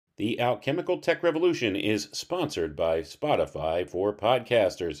The Alchemical Tech Revolution is sponsored by Spotify for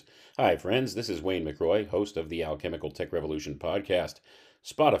podcasters. Hi, friends. This is Wayne McRoy, host of the Alchemical Tech Revolution podcast.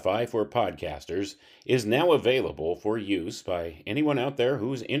 Spotify for podcasters is now available for use by anyone out there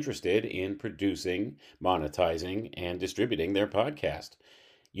who's interested in producing, monetizing, and distributing their podcast.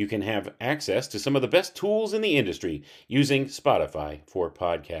 You can have access to some of the best tools in the industry using Spotify for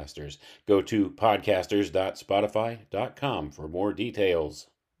podcasters. Go to podcasters.spotify.com for more details.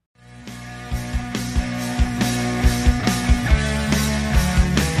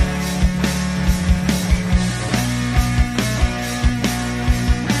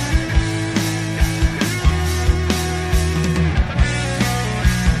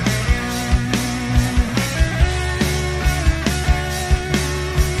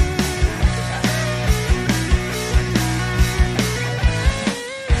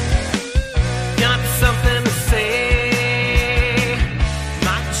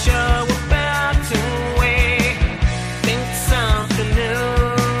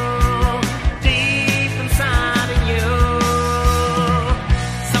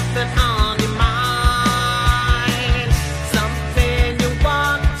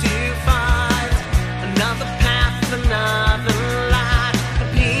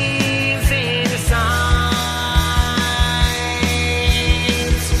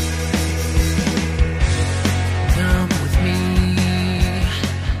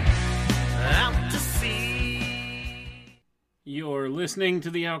 Listening to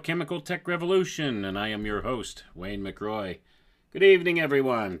the Alchemical Tech Revolution, and I am your host, Wayne McRoy. Good evening,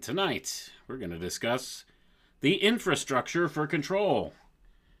 everyone. Tonight, we're going to discuss the infrastructure for control.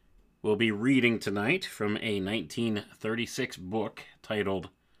 We'll be reading tonight from a 1936 book titled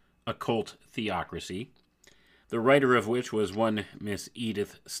Occult Theocracy, the writer of which was one Miss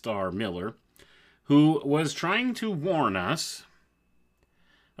Edith Starr Miller, who was trying to warn us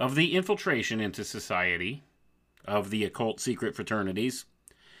of the infiltration into society of the occult secret fraternities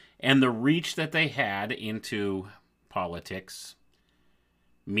and the reach that they had into politics,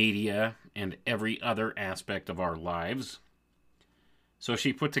 media, and every other aspect of our lives. So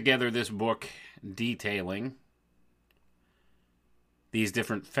she put together this book detailing these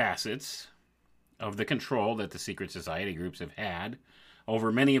different facets of the control that the secret society groups have had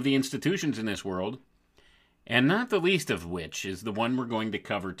over many of the institutions in this world, and not the least of which is the one we're going to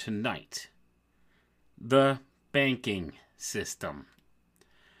cover tonight: the banking system.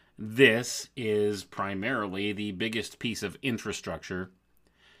 This is primarily the biggest piece of infrastructure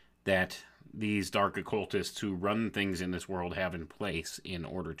that these dark occultists who run things in this world have in place in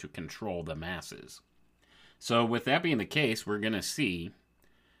order to control the masses. So with that being the case, we're going to see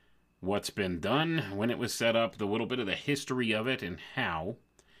what's been done, when it was set up, the little bit of the history of it, and how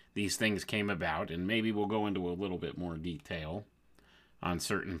these things came about, and maybe we'll go into a little bit more detail on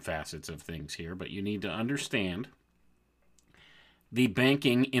certain facets of things here, but you need to understand the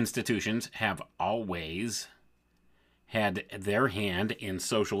banking institutions have always had their hand in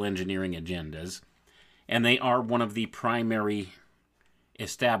social engineering agendas, and they are one of the primary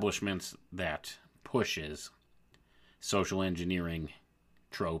establishments that pushes social engineering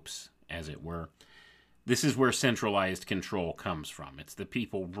tropes, as it were. This is where centralized control comes from. It's the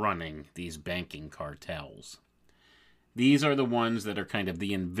people running these banking cartels. These are the ones that are kind of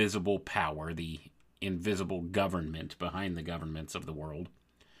the invisible power, the invisible government behind the governments of the world.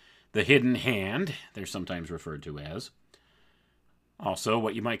 The hidden hand, they're sometimes referred to as. Also,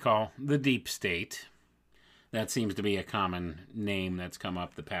 what you might call the deep state. That seems to be a common name that's come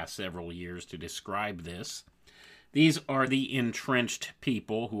up the past several years to describe this. These are the entrenched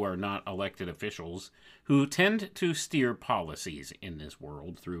people who are not elected officials, who tend to steer policies in this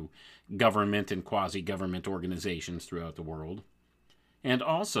world through government and quasi-government organizations throughout the world, and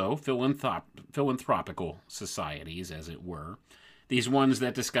also philanthropical societies, as it were, these ones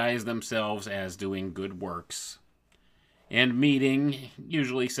that disguise themselves as doing good works, and meeting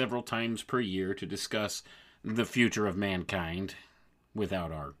usually several times per year to discuss the future of mankind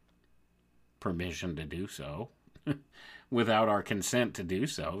without our permission to do so. Without our consent to do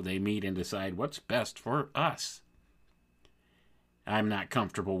so. They meet and decide what's best for us. I'm not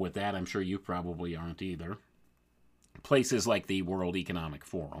comfortable with that. I'm sure you probably aren't either. Places like the World Economic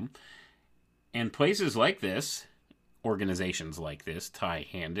Forum and places like this, organizations like this, tie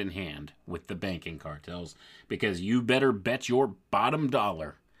hand in hand with the banking cartels, because you better bet your bottom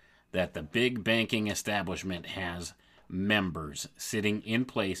dollar that the big banking establishment has members sitting in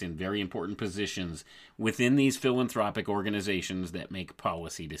place in very important positions within these philanthropic organizations that make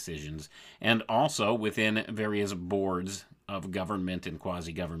policy decisions, and also within various boards of government and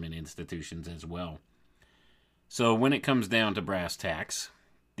quasi-government institutions as well. So when it comes down to brass tacks,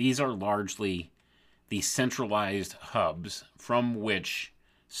 These are largely the centralized hubs from which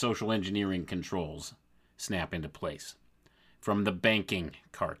social engineering controls snap into place. From the banking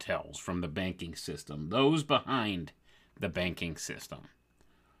cartels, from the banking system, those behind the banking system.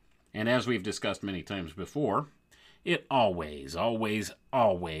 And as we've discussed many times before, it always, always,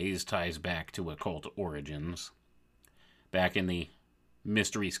 always ties back to occult origins, back in the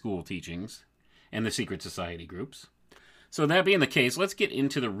mystery school teachings and the secret society groups. So that being the case, let's get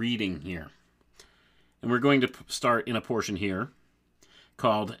into the reading here. And we're going to start in a portion here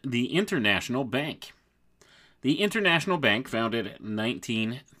called The International Bank. The International Bank, founded in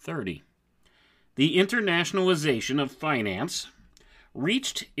 1930. The internationalization of finance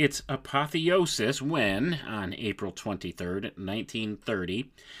reached its apotheosis when, on April 23,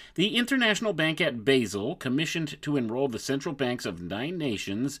 1930, the International Bank at Basel, commissioned to enroll the central banks of 9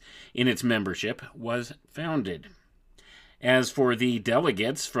 nations in its membership, was founded. As for the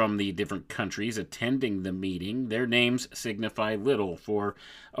delegates from the different countries attending the meeting, their names signify little, for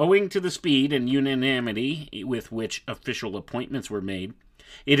owing to the speed and unanimity with which official appointments were made,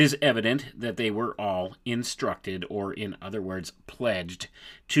 it is evident that they were all instructed, or in other words, pledged,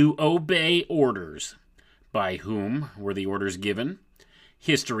 to obey orders. By whom were the orders given?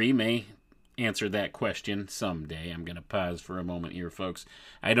 History may answer that question someday. I'm going to pause for a moment here, folks.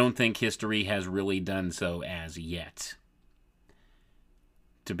 I don't think history has really done so as yet.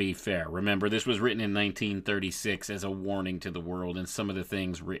 To be fair, remember, this was written in 1936 as a warning to the world, and some of the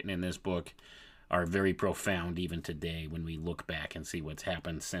things written in this book are very profound even today when we look back and see what's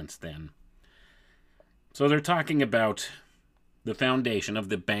happened since then. So they're talking about the foundation of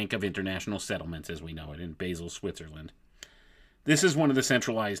the Bank of International Settlements, as we know it, in Basel, Switzerland. This is one of the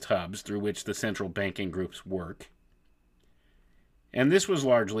centralized hubs through which the central banking groups work. And this was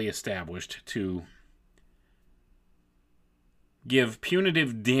largely established to give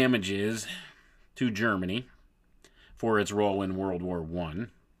punitive damages to Germany for its role in World War I.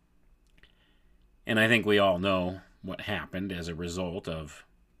 And I think we all know what happened as a result of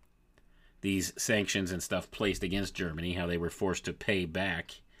these sanctions and stuff placed against Germany, how they were forced to pay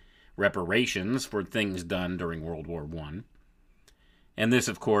back reparations for things done during World War I. And this,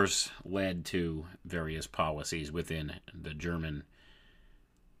 of course, led to various policies within the German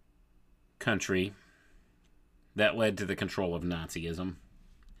country that led to the control of Nazism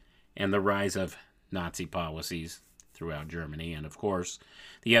and the rise of Nazi policies throughout Germany, and of course,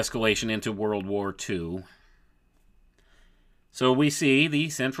 the escalation into World War II. So we see the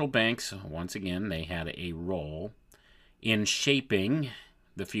central banks, once again, they had a role in shaping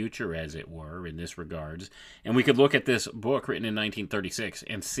the future, as it were, in this regards. And we could look at this book written in 1936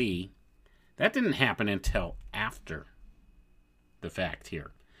 and see that didn't happen until after the fact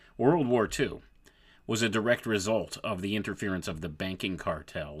here. World War II was a direct result of the interference of the banking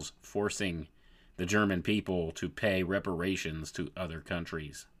cartels, forcing the German people to pay reparations to other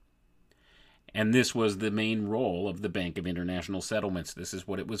countries. And this was the main role of the Bank of International Settlements. This is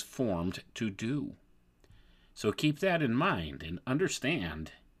what it was formed to do. So keep that in mind and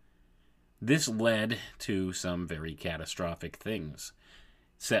understand this led to some very catastrophic things,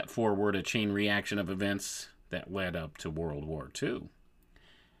 set forward a chain reaction of events that led up to World War II.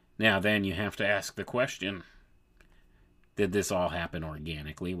 Now then, you have to ask the question, did this all happen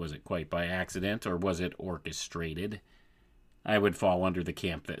organically? Was it quite by accident, or was it orchestrated? I would fall under the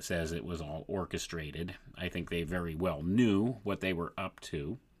camp that says it was all orchestrated. I think they very well knew what they were up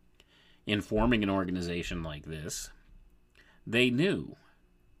to. In forming an organization like this, they knew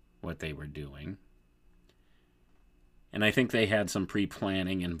what they were doing. And I think they had some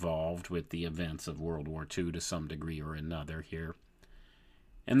pre-planning involved with the events of World War II to some degree or another here.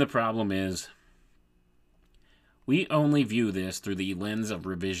 And the problem is, we only view this through the lens of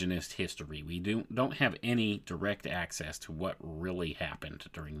revisionist history. We don't have any direct access to what really happened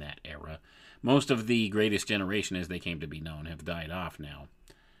during that era. Most of the greatest generation, as they came to be known, have died off now.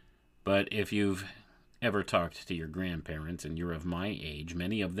 But if you've ever talked to your grandparents, and you're of my age,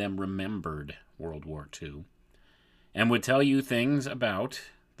 many of them remembered World War II and would tell you things about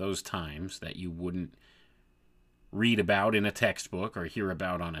those times that you wouldn't read about in a textbook or hear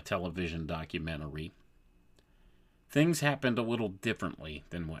about on a television documentary. Things happened a little differently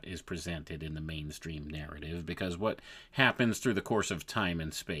than what is presented in the mainstream narrative, because what happens through the course of time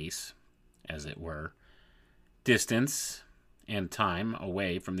and space, as it were, distance and time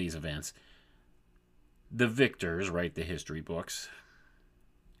away from these events, the victors write the history books,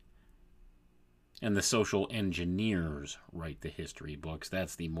 and the social engineers write the history books.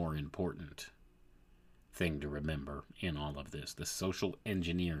 That's the more important thing to remember in all of this. The social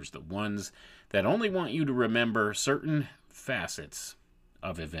engineers, the ones that only want you to remember certain facets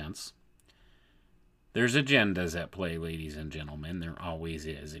of events. There's agendas at play, ladies and gentlemen. There always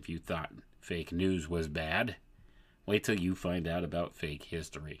is. If you thought fake news was bad, wait till you find out about fake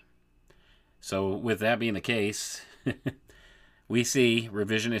history. So with that being the case, we see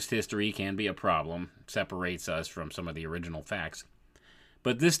revisionist history can be a problem, separates us from some of the original facts.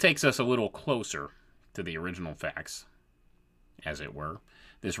 But this takes us a little closer to the original facts, as it were.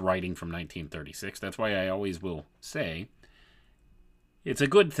 This writing from 1936. That's why I always will say it's a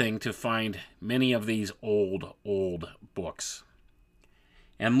good thing to find many of these old books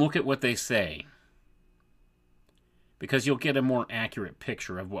and look at what they say, because you'll get a more accurate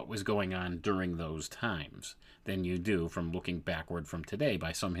picture of what was going on during those times than you do from looking backward from today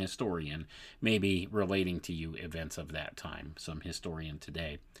by some historian, maybe relating to you events of that time, some historian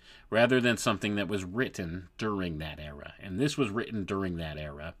today, rather than something that was written during that era. And this was written during that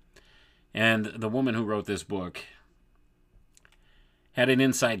era. And the woman who wrote this book had an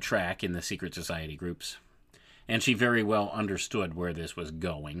inside track in the secret society groups, and she very well understood where this was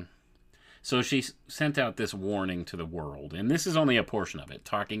going. So she sent out this warning to the world, and this is only a portion of it,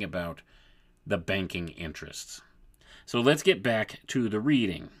 talking about the banking interests. So let's get back to the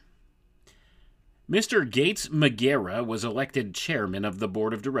reading. Mr. Gates Magera was elected chairman of the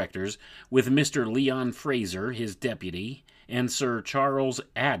board of directors, with Mr. Leon Fraser, his deputy, and Sir Charles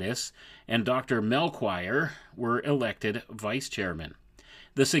Addis and Dr. Melchior were elected vice chairman.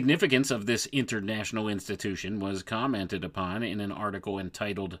 The significance of this international institution was commented upon in an article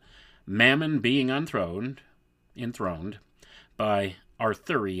entitled Mammon Being Enthroned by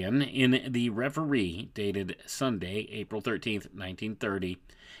Arthurian in the Referee, dated Sunday, April 13th, 1930,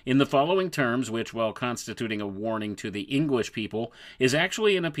 in the following terms, which, while constituting a warning to the English people, is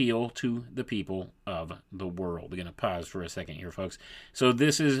actually an appeal to the people of the world. I'm going to pause for a second here, folks. So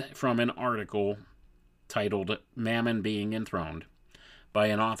this is from an article titled Mammon Being Enthroned by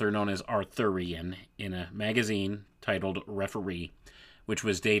an author known as Arthurian in a magazine titled Referee, which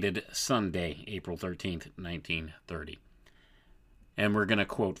was dated Sunday, April 13th, 1930. And we're going to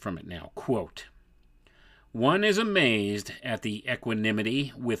quote from it now. Quote, "One is amazed at the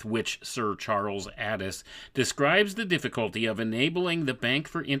equanimity with which Sir Charles Addis describes the difficulty of enabling the Bank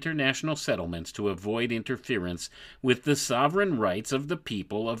for International Settlements to avoid interference with the sovereign rights of the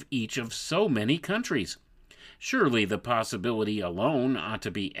people of each of so many countries. Surely the possibility alone ought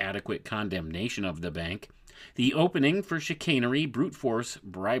to be adequate condemnation of the bank. The opening for chicanery, brute force,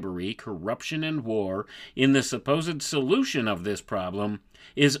 bribery, corruption, and war in the supposed solution of this problem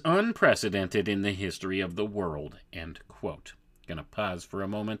is unprecedented in the history of the world." End quote. Gonna pause for a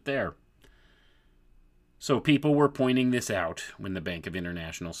moment there. So people were pointing this out when the Bank of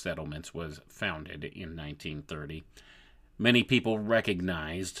International Settlements was founded in 1930. Many people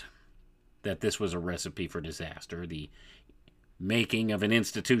recognized that this was a recipe for disaster, the making of an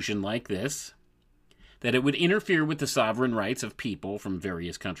institution like this, that it would interfere with the sovereign rights of people from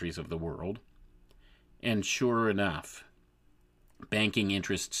various countries of the world. And sure enough, banking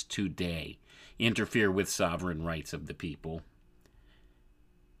interests today interfere with sovereign rights of the people.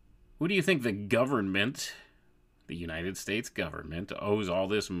 Who do you think the government, the United States government, owes all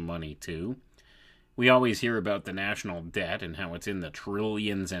this money to? We always hear about the national debt and how it's in the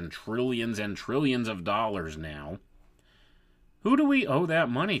trillions and trillions and trillions of dollars now. Who do we owe that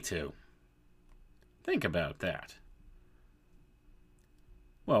money to? Think about that.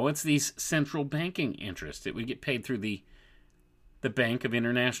 Well, it's these central banking interests. It would get paid through the Bank of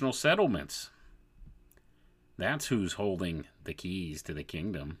International Settlements. That's who's holding the keys to the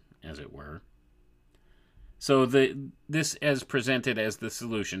kingdom, as it were. So this, as presented as the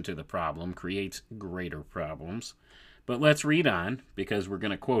solution to the problem, creates greater problems. But let's read on, because we're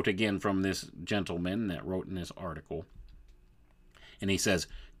going to quote again from this gentleman that wrote in this article. And he says,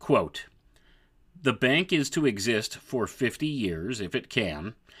 quote, "The bank is to exist for 50 years, if it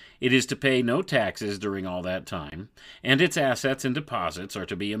can. It is to pay no taxes during all that time, and its assets and deposits are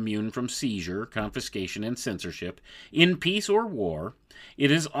to be immune from seizure, confiscation, and censorship, in peace or war. It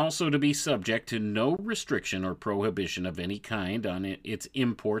is also to be subject to no restriction or prohibition of any kind on its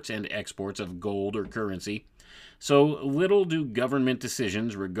imports and exports of gold or currency. So little do government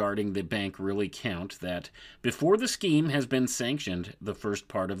decisions regarding the bank really count that, before the scheme has been sanctioned, the first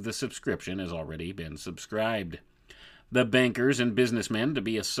part of the subscription has already been subscribed. The bankers and businessmen to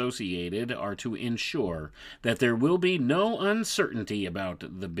be associated are to ensure that there will be no uncertainty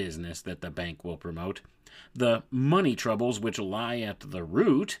about the business that the bank will promote. The money troubles which lie at the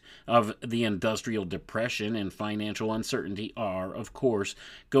root of the industrial depression and financial uncertainty are, of course,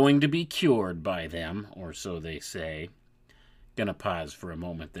 going to be cured by them, or so they say." Gonna pause for a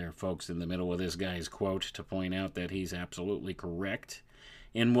moment there, folks, in the middle of this guy's quote to point out that he's absolutely correct.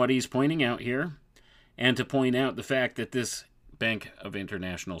 in what he's pointing out here, and to point out the fact that this Bank of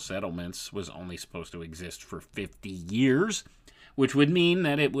International Settlements was only supposed to exist for 50 years, which would mean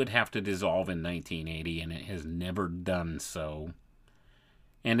that it would have to dissolve in 1980, and it has never done so.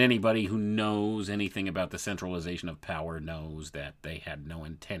 And anybody who knows anything about the centralization of power knows that they had no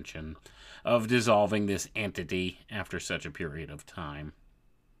intention of dissolving this entity after such a period of time.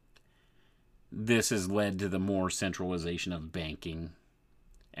 This has led to the more centralization of banking,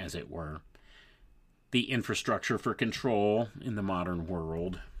 as it were. The infrastructure for control in the modern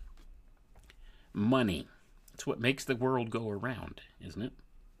world. Money. It's what makes the world go around, isn't it?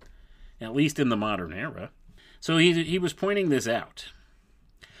 At least in the modern era. So he was pointing this out.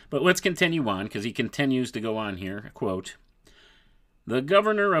 But let's continue on, because he continues to go on here. Quote, "The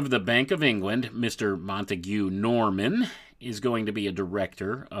governor of the Bank of England, Mr. Montague Norman, is going to be a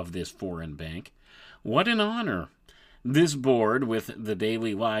director of this foreign bank. What an honor! This board, with the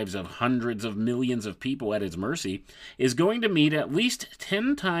daily lives of hundreds of millions of people at its mercy, is going to meet at least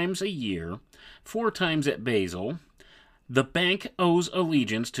 10 times a year, 4 times at Basel. The bank owes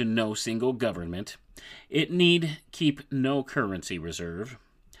allegiance to no single government. It need keep no currency reserve.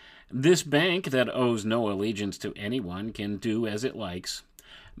 This bank that owes no allegiance to anyone can do as it likes.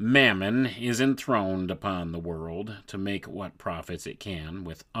 Mammon is enthroned upon the world to make what profits it can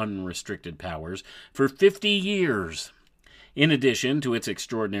with unrestricted powers for 50 years. In addition to its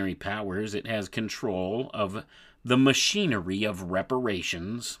extraordinary powers, it has control of the machinery of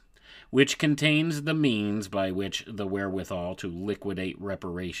reparations, which contains the means by which the wherewithal to liquidate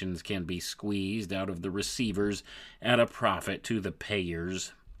reparations can be squeezed out of the receivers at a profit to the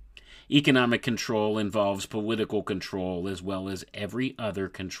payers. Economic control involves political control as well as every other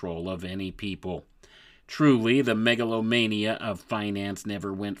control of any people. Truly, the megalomania of finance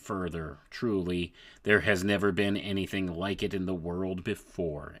never went further. Truly, there has never been anything like it in the world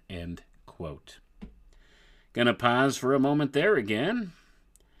before." End quote. Gonna pause for a moment there again.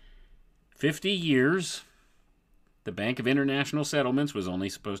 50 years. The Bank of International Settlements was only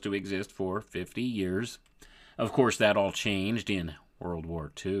supposed to exist for 50 years. Of course, that all changed in World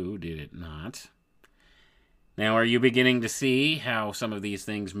War II, did it not? Now, are you beginning to see how some of these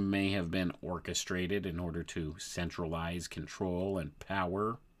things may have been orchestrated in order to centralize control and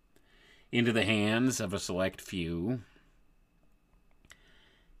power into the hands of a select few?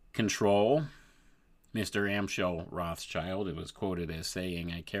 Control. Mr. Amschel Rothschild, it was quoted as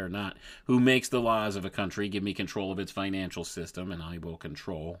saying, "I care not who makes the laws of a country, give me control of its financial system, and I will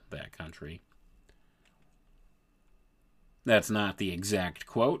control that country." That's not the exact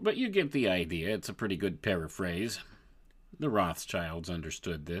quote, but you get the idea. It's a pretty good paraphrase. The Rothschilds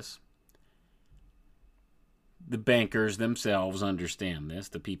understood this. The bankers themselves understand this,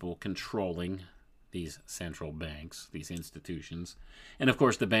 the people controlling these central banks, these institutions. And of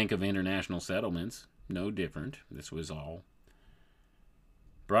course, the Bank of International Settlements, no different. This was all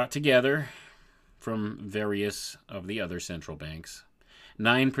brought together from various of the other central banks.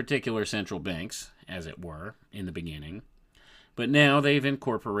 9 particular central banks, as it were, in the beginning. But now they've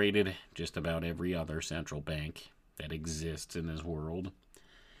incorporated just about every other central bank that exists in this world.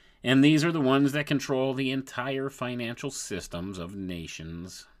 And these are the ones that control the entire financial systems of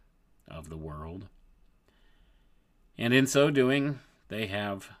nations of the world. And in so doing, they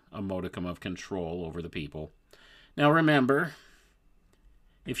have a modicum of control over the people. Now remember,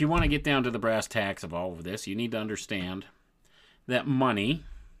 if you want to get down to the brass tacks of all of this, you need to understand that money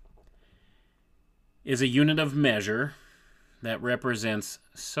is a unit of measure that represents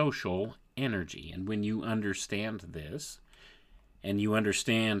social energy. And when you understand this, and you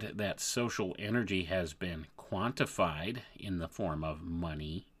understand that social energy has been quantified in the form of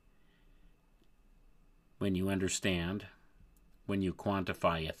money, when you understand, when you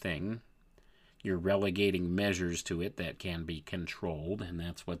quantify a thing, you're relegating measures to it that can be controlled, and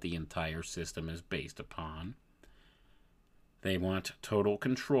that's what the entire system is based upon. They want total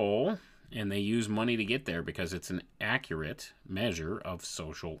control, and they use money to get there because it's an accurate measure of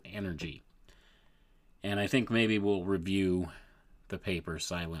social energy. And I think maybe we'll review the paper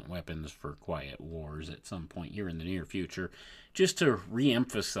Silent Weapons for Quiet Wars at some point here in the near future, just to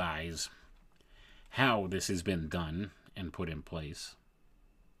re-emphasize how this has been done and put in place.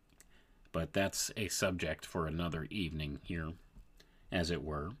 But that's a subject for another evening here, as it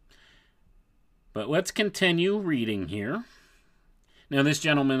were. But let's continue reading here. Now, this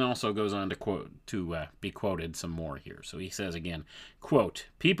gentleman also goes on to be quoted some more here. So he says again, quote,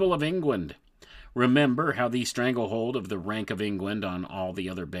 "People of England, Remember how the stranglehold of the Rank of England on all the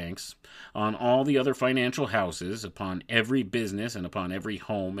other banks, on all the other financial houses, upon every business and upon every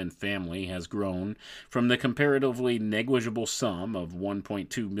home and family has grown from the comparatively negligible sum of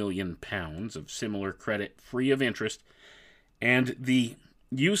 £1.2 million of similar credit free of interest and the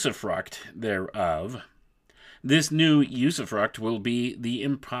usufruct thereof. This new usufruct will be the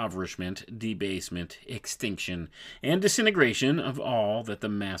impoverishment, debasement, extinction, and disintegration of all that the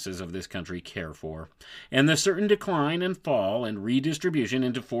masses of this country care for, and the certain decline and fall and redistribution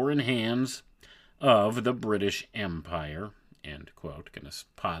into foreign hands of the British Empire. End quote. Going to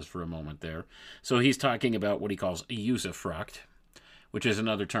pause for a moment there. So he's talking about what he calls a usufruct, which is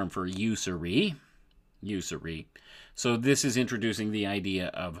another term for usury. Usury. So this is introducing the idea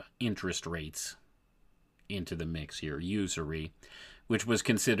of interest rates into the mix here. Usury, which was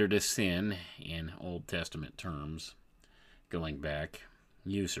considered a sin in Old Testament terms, going back.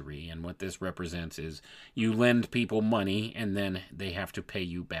 Usury, and what this represents is you lend people money and then they have to pay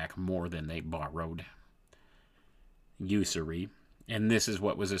you back more than they borrowed. Usury. And this is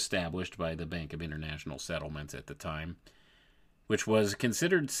what was established by the Bank of International Settlements at the time, which was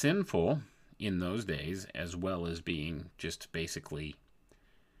considered sinful in those days, as well as being just basically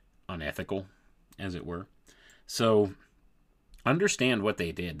unethical, as it were. So understand what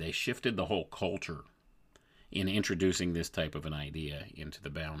they did. They shifted the whole culture in introducing this type of an idea into the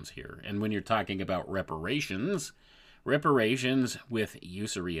bounds here. And when you're talking about reparations with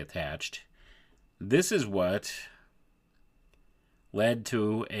usury attached, this is what led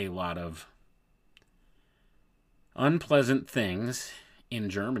to a lot of unpleasant things in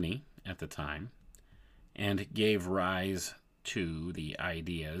Germany at the time and gave rise to the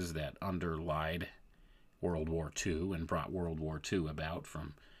ideas that underlied World War II and brought World War II about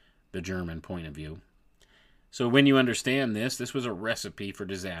from the German point of view. So when you understand this, this was a recipe for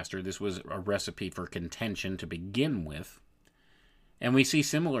disaster. This was a recipe for contention to begin with. And we see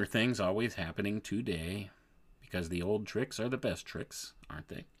similar things always happening today because the old tricks are the best tricks, aren't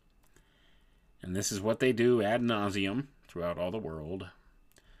they? And this is what they do ad nauseum throughout all the world.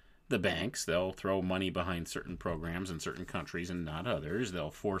 The banks, they'll throw money behind certain programs in certain countries and not others.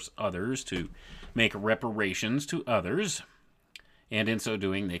 They'll force others to make reparations to others. And in so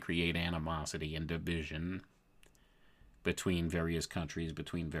doing, they create animosity and division between various countries,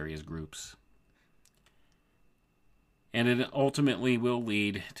 between various groups. And it ultimately will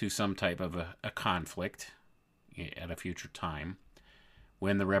lead to some type of a conflict at a future time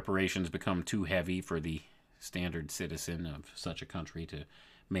when the reparations become too heavy for the standard citizen of such a country to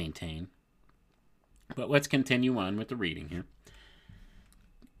maintain. But let's continue on with the reading here.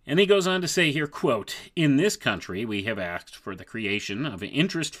 And he goes on to say here, quote, "In this country we have asked for the creation of an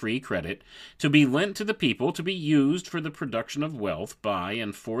interest-free credit to be lent to the people to be used for the production of wealth by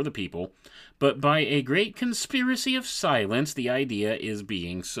and for the people, but by a great conspiracy of silence the idea is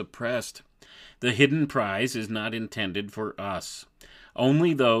being suppressed. The hidden prize is not intended for us.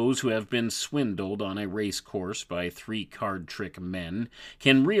 Only those who have been swindled on a race course by 3 card trick men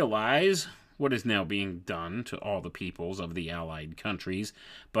can realize what is now being done to all the peoples of the Allied countries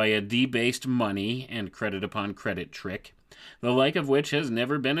by a debased money and credit upon credit trick, the like of which has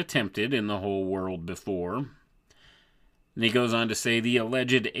never been attempted in the whole world before." And he goes on to say the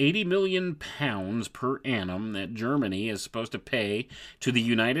alleged £80 million per annum that Germany is supposed to pay to the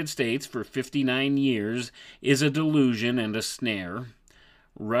United States for 59 years is a delusion and a snare.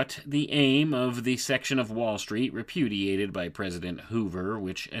 The aim of the section of Wall Street repudiated by President Hoover,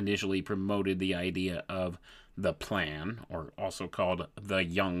 which initially promoted the idea of the plan, or also called the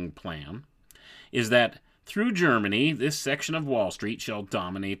Young Plan, is that through Germany, this section of Wall Street shall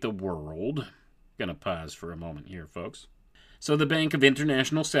dominate the world. Going to pause for a moment here, folks. So the Bank of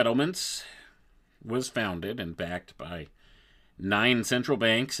International Settlements was founded and backed by 9 central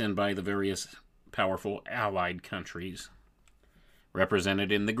banks and by the various powerful allied countries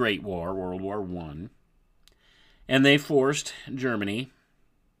represented in the Great War, World War I. And they forced Germany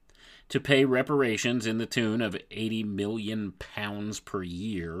to pay reparations in the tune of £80 million per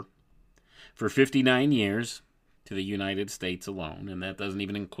year for 59 years to the United States alone. And that doesn't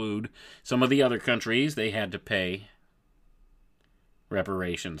even include some of the other countries they had to pay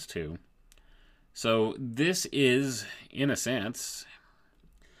reparations to. So this is, in a sense,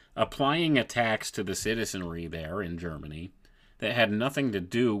 applying a tax to the citizenry there in Germany that had nothing to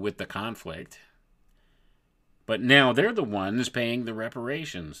do with the conflict. But now they're the ones paying the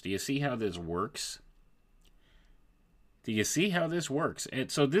reparations. Do you see how this works? Do you see how this works?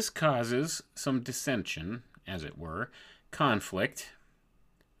 So this causes some dissension, as it were, conflict,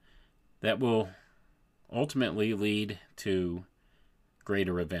 that will ultimately lead to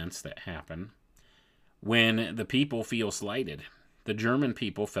greater events that happen. when the people feel slighted. The German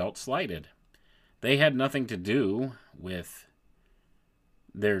people felt slighted. They had nothing to do with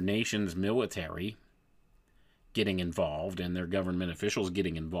their nation's military getting involved and their government officials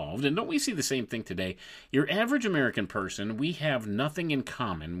getting involved. And don't we see the same thing today? Your average American person, we have nothing in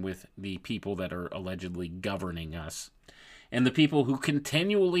common with the people that are allegedly governing us and the people who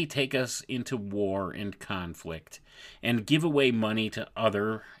continually take us into war and conflict and give away money to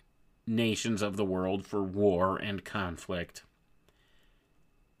other nations of the world for war and conflict.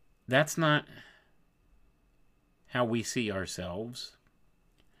 That's not how we see ourselves.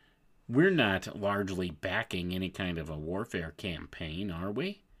 We're not largely backing any kind of a warfare campaign, are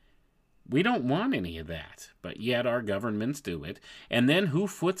we? We don't want any of that, but yet our governments do it. And then who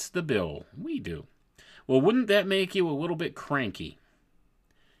foots the bill? We do. Well, wouldn't that make you a little bit cranky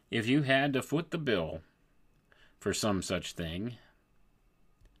if you had to foot the bill for some such thing?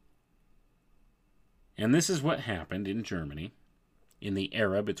 And this is what happened in Germany in the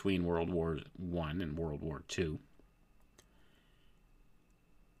era between World War I and World War II.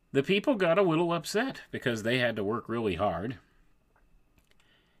 The people got a little upset because they had to work really hard,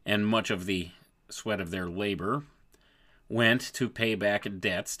 and much of the sweat of their labor went to pay back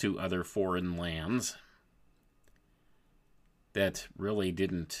debts to other foreign lands that really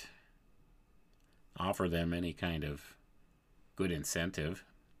didn't offer them any kind of good incentive.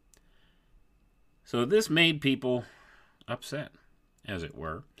 So this made people upset, as it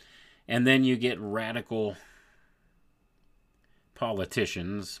were. And then you get radical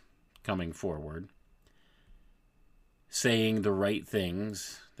politicians coming forward, saying the right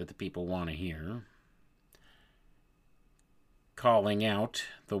things that the people want to hear, calling out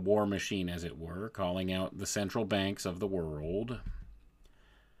the war machine, as it were, calling out the central banks of the world,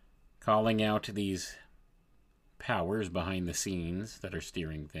 calling out these powers behind the scenes that are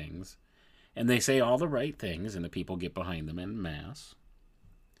steering things. And they say all the right things, and the people get behind them en masse.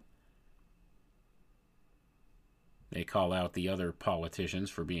 They call out the other politicians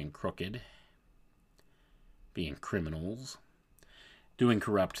for being crooked, being criminals, doing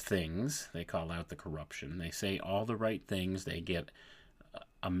corrupt things. They call out the corruption. They say all the right things. They get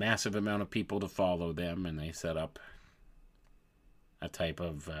a massive amount of people to follow them, and they set up a type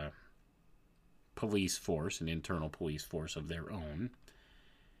of police force, an internal police force of their own,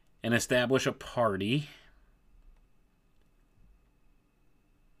 and establish a party.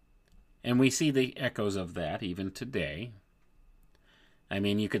 And we see the echoes of that even today. I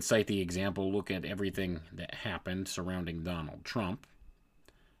mean, you could cite the example, look at everything that happened surrounding Donald Trump.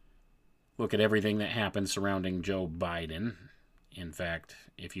 Look at everything that happened surrounding Joe Biden. In fact,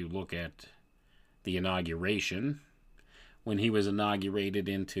 if you look at the inauguration, when he was inaugurated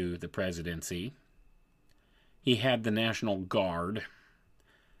into the presidency, he had the National Guard,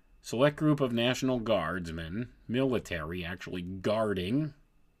 select group of National Guardsmen, military, actually guarding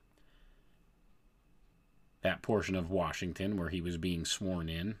that portion of Washington where he was being sworn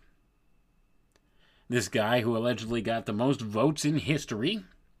in. This guy who allegedly got the most votes in history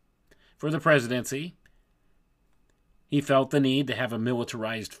for the presidency, he felt the need to have a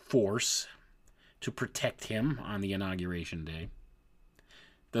militarized force to protect him on the inauguration day.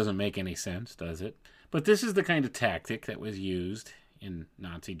 Doesn't make any sense, does it? But this is the kind of tactic that was used in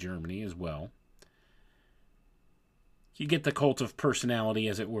Nazi Germany as well. You get the cult of personality,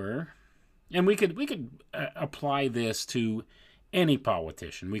 as it were. And we could apply this to any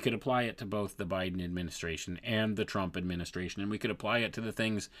politician. We could apply it to both the Biden administration and the Trump administration, and we could apply it to the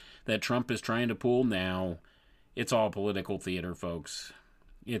things that Trump is trying to pull now. It's all political theater, folks.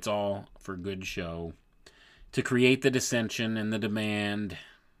 It's all for good show, to create the dissension and the demand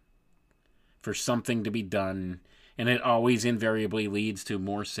for something to be done, and it always invariably leads to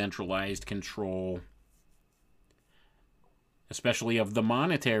more centralized control, especially of the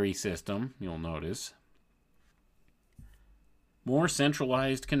monetary system, you'll notice. More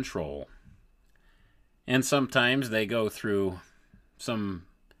centralized control. And sometimes they go through some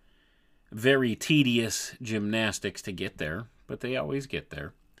very tedious gymnastics to get there, but they always get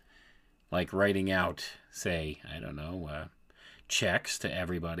there. Like writing out, say, checks to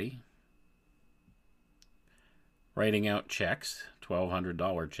everybody. Writing out checks,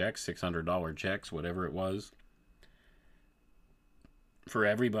 $1,200 checks, $600 checks, whatever it was, for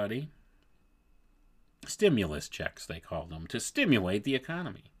everybody. Stimulus checks, they call them, to stimulate the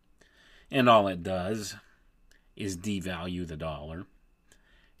economy. And all it does is devalue the dollar.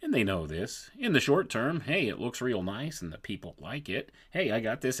 And they know this. In the short term, hey, it looks real nice and the people like it. Hey, I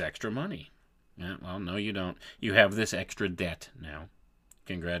got this extra money. Yeah, well, no, you don't. You have this extra debt now.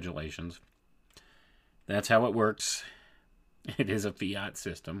 Congratulations. That's how it works. It is a fiat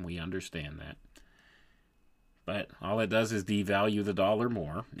system. We understand that. But all it does is devalue the dollar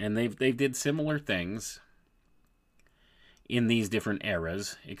more. And they did similar things in these different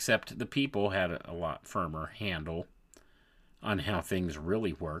eras, except the people had a lot firmer handle on how things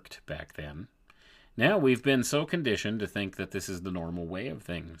really worked back then. Now we've been so conditioned to think that this is the normal way of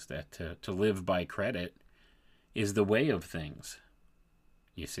things, that to live by credit is the way of things.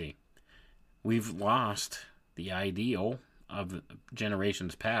 You see, we've lost the ideal of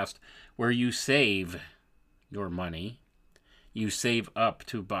generations past where you save your money, you save up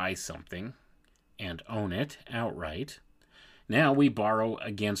to buy something and own it outright. Now we borrow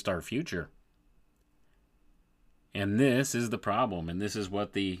against our future. And this is the problem, and this is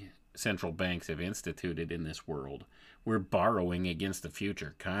what the central banks have instituted in this world. We're borrowing against the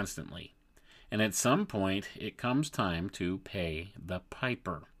future constantly. And at some point, it comes time to pay the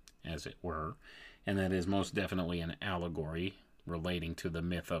piper, as it were. And that is most definitely an allegory relating to the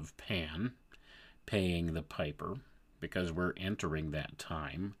myth of Pan, paying the piper, because we're entering that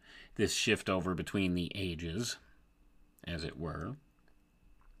time, this shift over between the ages, as it were.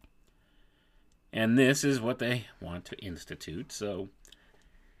 And this is what they want to institute. So,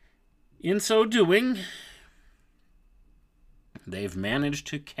 in so doing, they've managed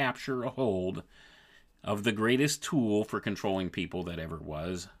to capture a hold of the greatest tool for controlling people that ever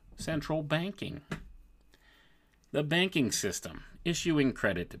was, central banking. The banking system, issuing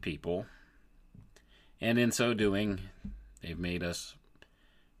credit to people. And in so doing, they've made us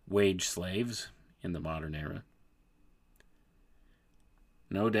wage slaves in the modern era.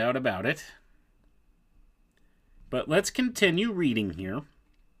 No doubt about it. But let's continue reading here.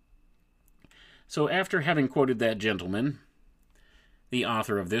 So after having quoted that gentleman, the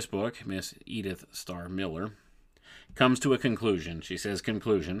author of this book, Miss Edith Starr Miller, comes to a conclusion. She says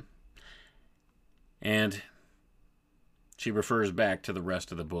conclusion. And she refers back to the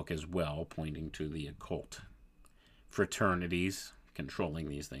rest of the book as well, pointing to the occult fraternities controlling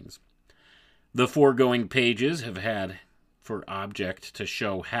these things. The foregoing pages have had for object to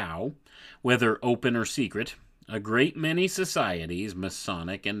show how, whether open or secret, a great many societies,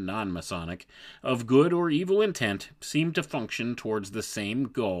 Masonic and non-Masonic, of good or evil intent, seem to function towards the same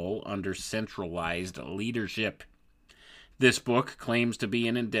goal under centralized leadership. This book claims to be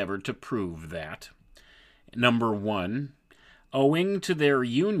an endeavor to prove that. Number 1, owing to their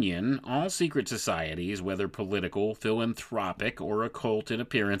union, all secret societies, whether political, philanthropic, or occult in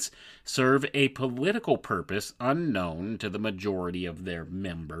appearance, serve a political purpose unknown to the majority of their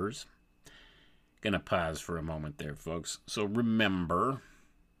members. Going to pause for a moment there, folks. So remember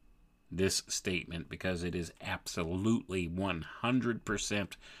this statement because it is absolutely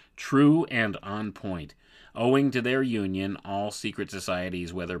 100% true and on point. Owing to their union, all secret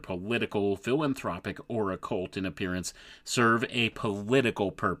societies, whether political, philanthropic, or occult in appearance, serve a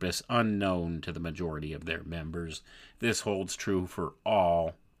political purpose unknown to the majority of their members. This holds true for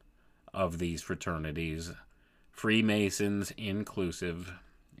all of these fraternities, Freemasons inclusive,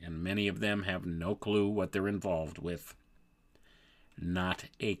 and many of them have no clue what they're involved with. Not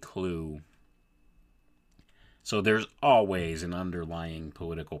a clue. So there's always an underlying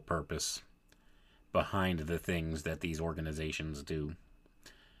political purpose behind the things that these organizations do.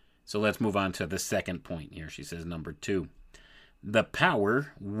 So let's move on to the second point here. She says, number 2, the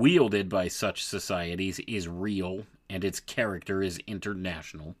power wielded by such societies is real and its character is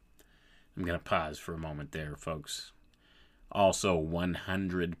international. I'm going to pause for a moment there, folks. Also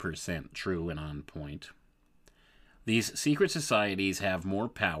 100% true and on point. These secret societies have more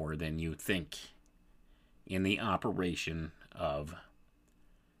power than you think in the operation of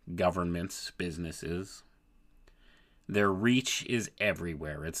governments, businesses. Their reach is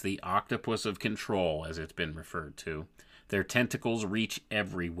everywhere. It's the octopus of control, as it's been referred to. Their tentacles reach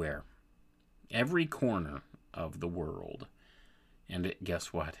everywhere. Every corner of the world. And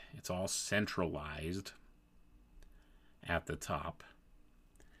guess what? It's all centralized at the top.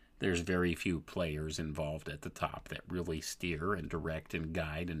 There's very few players involved at the top that really steer and direct and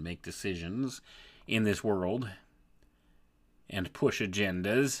guide and make decisions in this world and push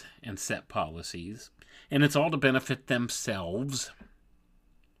agendas and set policies. And it's all to benefit themselves.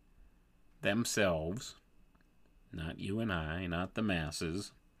 Themselves. Not you and I, not the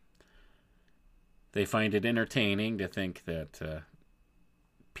masses. They find it entertaining to think that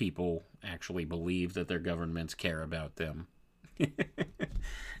people actually believe that their governments care about them.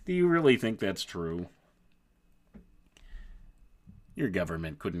 Do you really think that's true? Your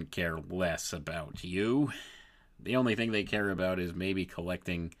government couldn't care less about you. The only thing they care about is maybe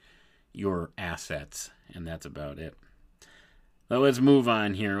collecting your assets, and that's about it. Well, let's move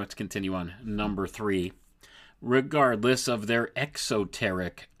on here. Let's continue on. Number 3. regardless of their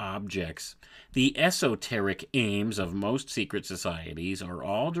exoteric objects. The esoteric aims of most secret societies are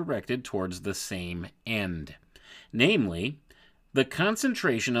all directed towards the same end, namely, the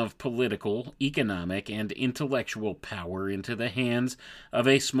concentration of political, economic, and intellectual power into the hands of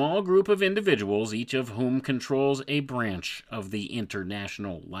a small group of individuals, each of whom controls a branch of the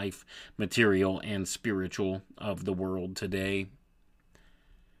international life, material, and spiritual of the world today.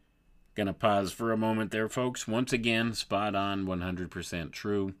 Gonna pause for a moment there, folks. Once again, spot on, 100%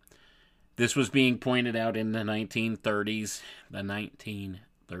 true. This was being pointed out in the 1930s. The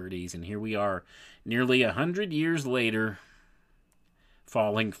 1930s. And here we are, nearly 100 years later,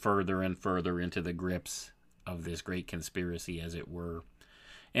 falling further and further into the grips of this great conspiracy, as it were.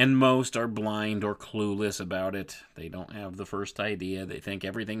 And most are blind or clueless about it. They don't have the first idea. They think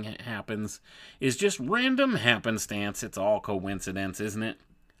everything happens is just random happenstance. It's all coincidence, isn't it?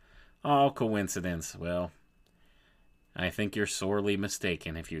 All coincidence. Well, I think you're sorely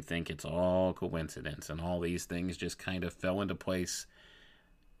mistaken if you think it's all coincidence and all these things just kind of fell into place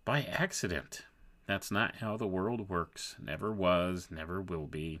by accident. That's not how the world works. Never was, never will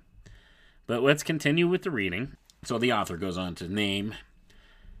be. But let's continue with the reading. So the author goes on to name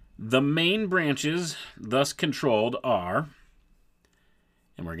the main branches thus controlled are,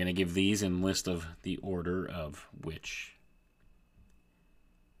 and we're going to give these in list of the order of which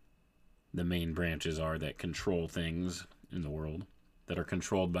the main branches are that control things in the world, that are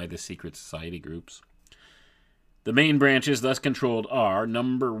controlled by the secret society groups. The main branches thus controlled are,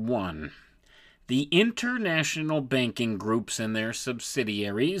 number 1, the international banking groups and their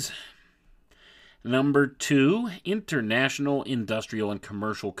subsidiaries. Number 2, international industrial and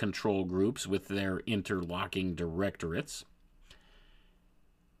commercial control groups with their interlocking directorates.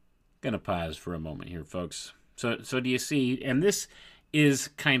 Going to pause for a moment here, folks. So do you see, and this is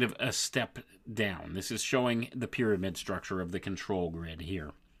kind of a step down. This is showing the pyramid structure of the control grid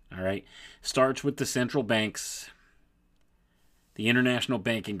here. All right. Starts with the central banks, the international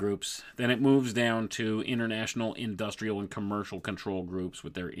banking groups. Then it moves down to international industrial and commercial control groups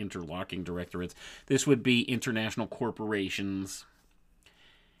with their interlocking directorates. This would be international corporations.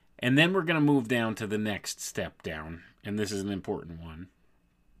 And then we're going to move down to the next step down. And this is an important one.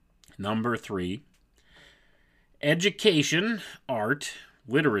 Number 3. Education, art,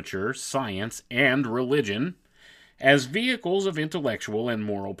 literature, science, and religion as vehicles of intellectual and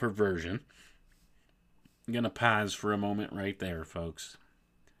moral perversion. I'm going to pause for a moment right there, folks.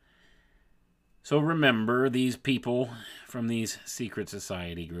 So remember, these people from these secret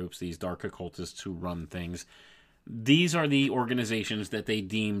society groups, these dark occultists who run things, these are the organizations that they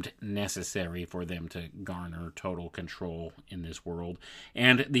deemed necessary for them to garner total control in this world,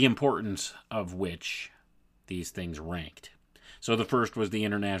 and the importance of which these things ranked. So the first was the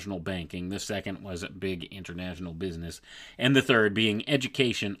international banking, the second was big international business, and the third being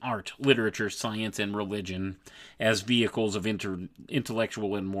education, art, literature, science, and religion as vehicles of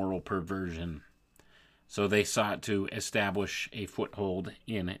intellectual and moral perversion. So they sought to establish a foothold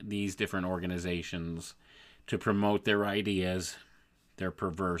in these different organizations to promote their ideas, their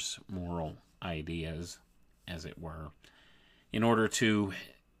perverse moral ideas, as it were, in order to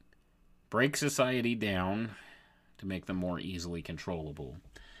break society down to make them more easily controllable.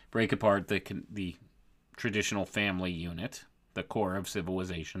 Break apart the traditional family unit, the core of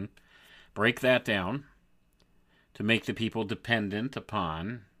civilization. Break that down to make the people dependent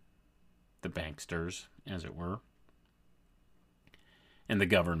upon the banksters, as it were, and the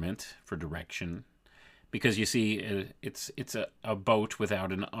government for direction. Because you see, it's a boat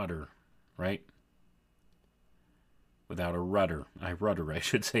without an udder, right? Without a rudder. I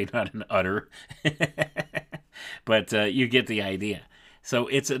should say, not an udder. But you get the idea. So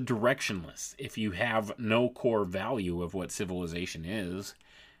it's a directionless. If you have no core value of what civilization is,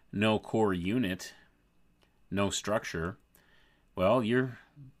 no core unit, no structure, well, you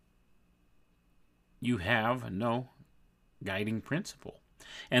have no guiding principle.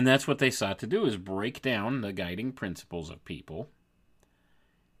 And that's what they sought to do, is break down the guiding principles of people,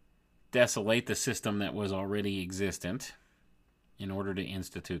 desolate the system that was already existent in order to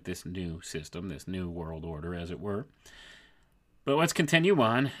institute this new system, this new world order, as it were. But let's continue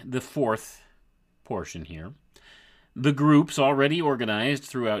on the fourth portion here. The groups already organized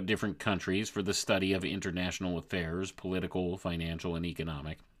throughout different countries for the study of international affairs, political, financial, and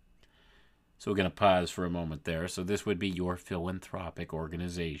economic. So we're going to pause for a moment there. So this would be your philanthropic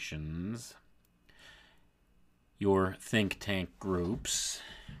organizations, your think tank groups,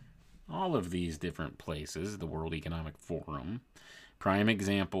 all of these different places, the World Economic Forum. Prime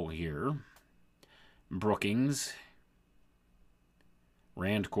example here, Brookings,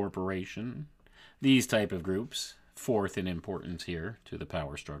 Rand Corporation, These type of groups, fourth in importance here to the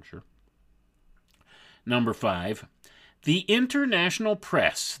power structure. Number 5, the international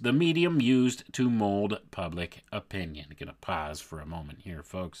press, the medium used to mold public opinion. I'm going to pause for a moment here,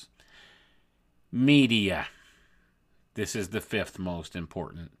 folks. Media. This is the fifth most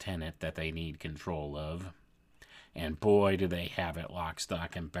important tenet that they need control of. And boy, do they have it lock,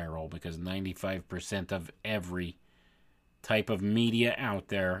 stock, and barrel, because 95% of every type of media out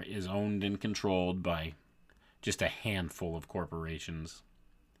there is owned and controlled by just a handful of corporations.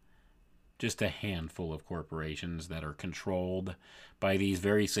 Just a handful of corporations that are controlled by these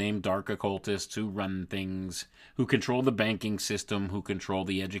very same dark occultists who run things, who control the banking system, who control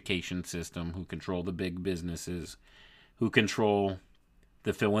the education system, who control the big businesses, who control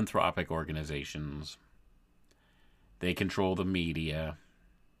the philanthropic organizations. They control the media.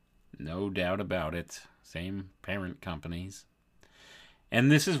 No doubt about it. Same parent companies. And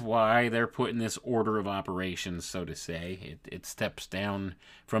this is why they're put in this order of operations, so to say. It steps down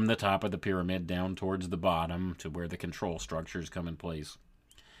from the top of the pyramid down towards the bottom to where the control structures come in place.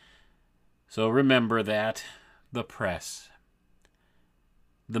 So remember that. The press.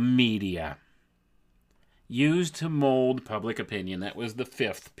 The media. Used to mold public opinion. That was the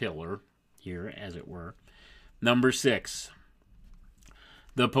fifth pillar here, as it were. Number 6.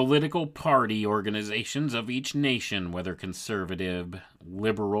 The political party organizations of each nation, whether conservative,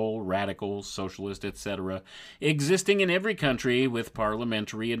 liberal, radical, socialist, etc., existing in every country with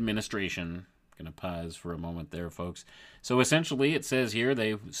parliamentary administration. I'm going to pause for a moment there, folks. So essentially, it says here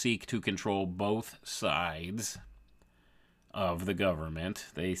they seek to control both sides of the government.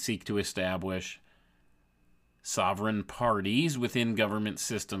 They seek to establish sovereign parties within government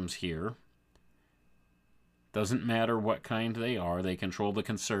systems here. Doesn't matter what kind they are. They control the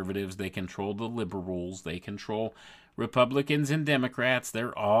conservatives. They control the liberals. They control Republicans and Democrats.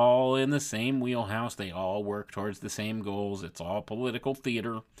 They're all in the same wheelhouse. They all work towards the same goals. It's all political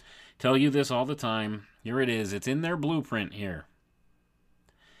theater. Tell you this all the time. Here it is. It's in their blueprint here.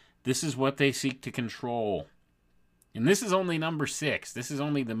 This is what they seek to control. And this is only number 6. This is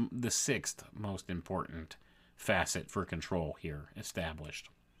only the sixth most important facet for control here established.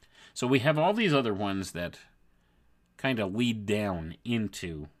 So we have all these other ones that kind of lead down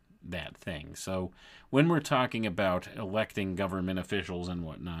into that thing. So when we're talking about electing government officials and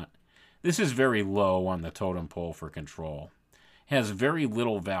whatnot, this is very low on the totem pole for control. Has very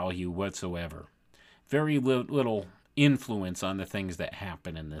little value whatsoever. Very little influence on the things that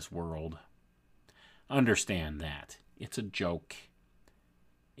happen in this world. Understand that. It's a joke.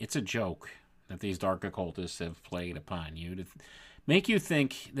 It's a joke that these dark occultists have played upon you to make you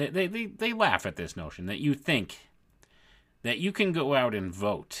think that they laugh at this notion that you think that you can go out and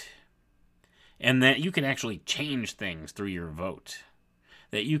vote and that you can actually change things through your vote,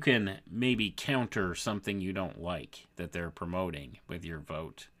 that you can maybe counter something you don't like that they're promoting with your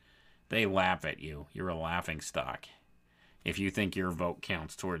vote. They laugh at you. You're a laughingstock if you think your vote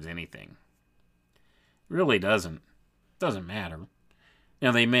counts towards anything. It really doesn't. Doesn't matter.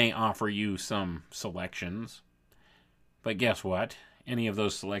 Now, they may offer you some selections, but guess what? Any of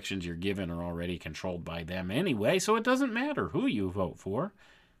those selections you're given are already controlled by them anyway, so it doesn't matter who you vote for.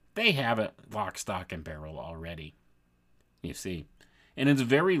 They have it lock, stock, and barrel already. You see. And it's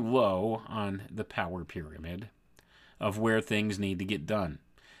very low on the power pyramid of where things need to get done.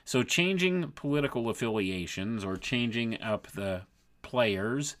 So changing political affiliations or changing up the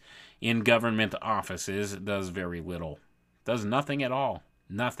players in government offices does very little. Does nothing at all.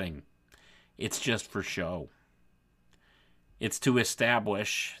 Nothing. It's just for show. It's to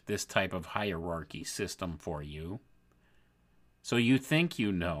establish this type of hierarchy system for you. So you think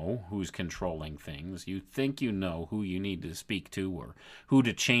you know who's controlling things. You think you know who you need to speak to or who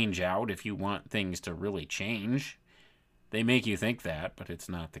to change out if you want things to really change. They make you think that, but it's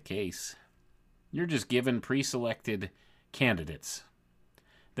not the case. You're just given pre-selected candidates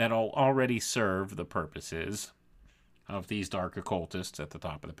that'll already serve the purposes of these dark occultists at the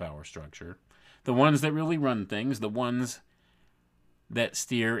top of the power structure. The ones that really run things, the ones that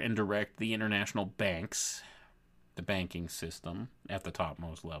steer and direct the international banks, the banking system at the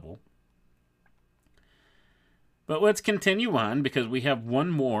topmost level. But let's continue on because we have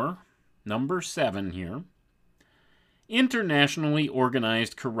one more, number 7 here. Internationally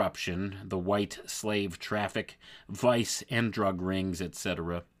organized corruption, the white slave traffic, vice and drug rings,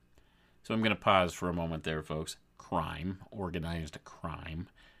 etc. So I'm going to pause for a moment there, folks. Crime, organized crime,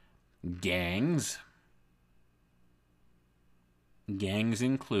 gangs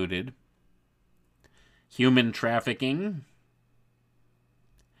included, human trafficking,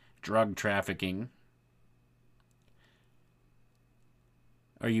 drug trafficking,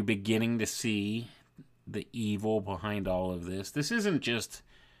 Are you beginning to see the evil behind all of this? This isn't just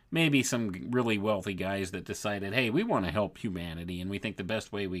maybe some really wealthy guys that decided, hey, we want to help humanity, and we think the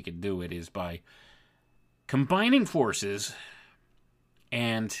best way we could do it is by combining forces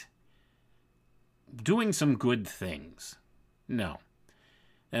and doing some good things. No.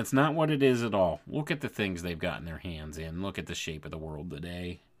 That's not what it is at all. Look at the things they've gotten their hands in. Look at the shape of the world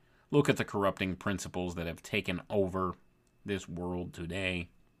today. Look at the corrupting principles that have taken over this world today.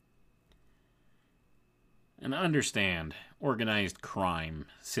 And understand, organized crime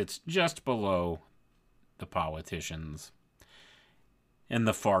sits just below the politicians and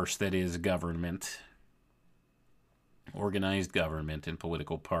the farce that is government, organized government and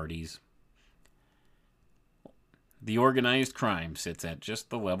political parties. The organized crime sits at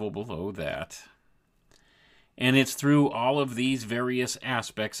just the level below that. And it's through all of these various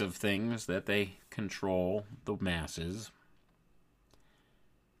aspects of things that they control the masses.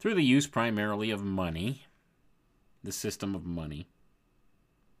 Through the use primarily of money, the system of money.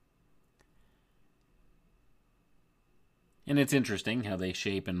 And it's interesting how they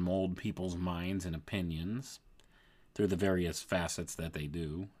shape and mold people's minds and opinions through the various facets that they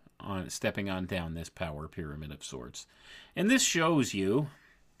do, stepping on down this power pyramid of sorts. And this shows you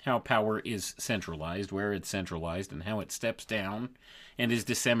how power is centralized, where it's centralized, and how it steps down and is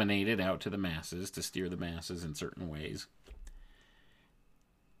disseminated out to the masses to steer the masses in certain ways.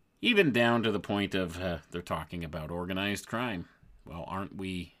 Even down to the point of they're talking about organized crime. Well, aren't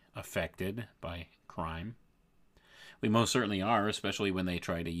we affected by crime? We most certainly are, especially when they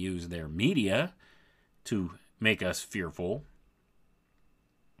try to use their media to make us fearful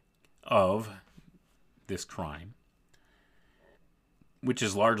of this crime, which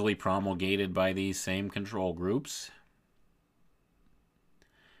is largely promulgated by these same control groups.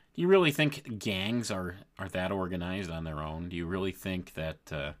 Do you really think gangs are that organized on their own? Do you really think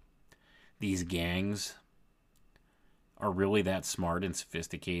that these gangs are really that smart and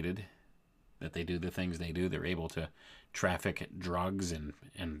sophisticated that they do the things they do? They're able to traffic drugs and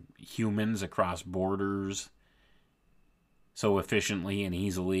humans across borders so efficiently and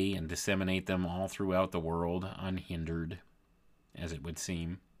easily and disseminate them all throughout the world unhindered, as it would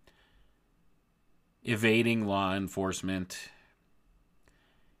seem. Evading law enforcement,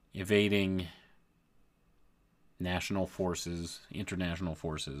 evading national forces, international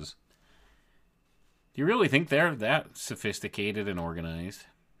forces. Do you really think they're that sophisticated and organized?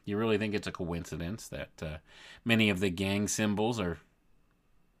 Do you really think it's a coincidence that many of the gang symbols are,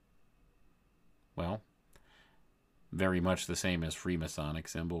 well, very much the same as Freemasonic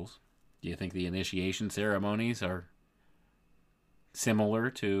symbols? Do you think the initiation ceremonies are similar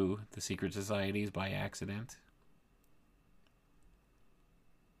to the secret societies by accident?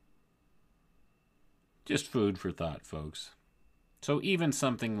 Just food for thought, folks. So even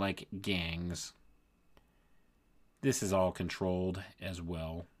something like gangs, this is all controlled as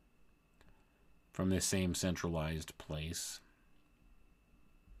well from this same centralized place.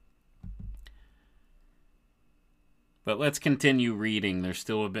 But let's continue reading. There's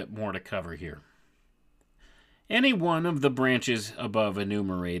still a bit more to cover here. Any one of the branches above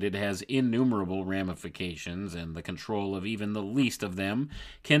enumerated has innumerable ramifications, and the control of even the least of them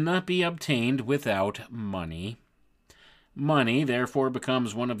cannot be obtained without money. Money, therefore,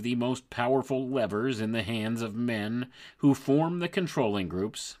 becomes one of the most powerful levers in the hands of men who form the controlling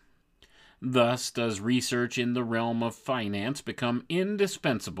groups. Thus does research in the realm of finance become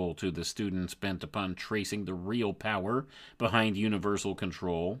indispensable to the students bent upon tracing the real power behind universal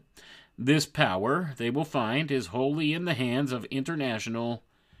control. This power, they will find, is wholly in the hands of international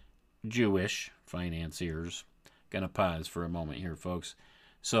Jewish financiers. Gonna pause for a moment here, folks.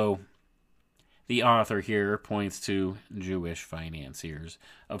 So, the author here points to Jewish financiers.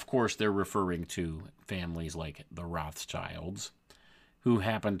 Of course, they're referring to families like the Rothschilds, who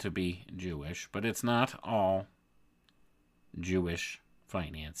happen to be Jewish, but it's not all Jewish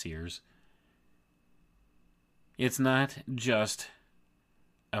financiers. It's not just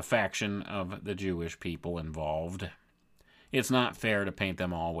a faction of the Jewish people involved. It's not fair to paint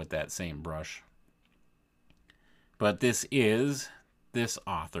them all with that same brush. But this is this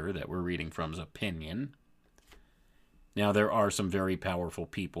author that we're reading from's opinion. Now, there are some very powerful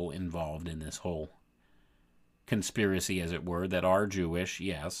people involved in this whole conspiracy, as it were, that are Jewish,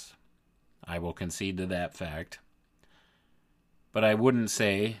 yes. I will concede to that fact. But I wouldn't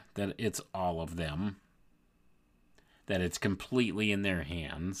say that it's all of them, that it's completely in their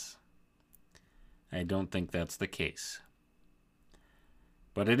hands. I don't think that's the case.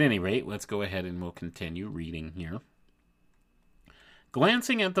 But at any rate, let's go ahead and we'll continue reading here.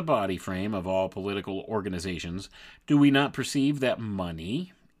 Glancing at the body frame of all political organizations, do we not perceive that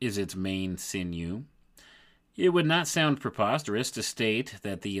money is its main sinew? It would not sound preposterous to state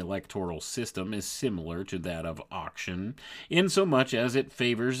that the electoral system is similar to that of auction, insomuch as it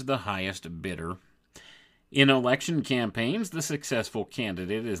favors the highest bidder. In election campaigns, the successful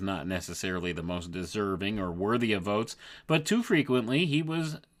candidate is not necessarily the most deserving or worthy of votes, but too frequently he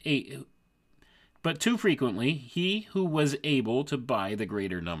who was able to buy the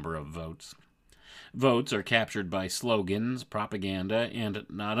greater number of votes. Votes are captured by slogans, propaganda, and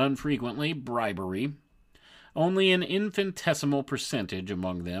not unfrequently bribery. Only an infinitesimal percentage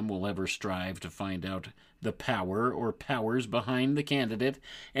among them will ever strive to find out the power or powers behind the candidate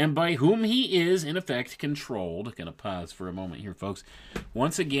and by whom he is, in effect, controlled. Going to pause for a moment here, folks.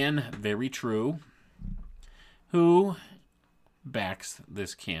 Once again, very true. Who backs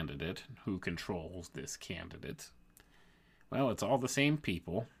this candidate? Who controls this candidate? Well, it's all the same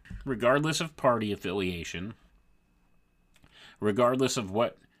people, regardless of party affiliation, regardless of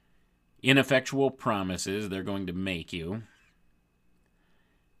what ineffectual promises they're going to make you.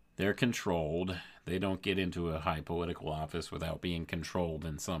 They're controlled. They don't get into a high political office without being controlled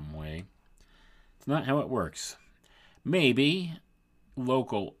in some way. It's not how it works. Maybe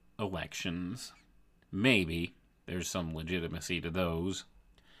local elections, maybe there's some legitimacy to those.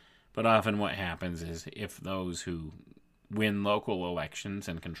 But often what happens is if those who win local elections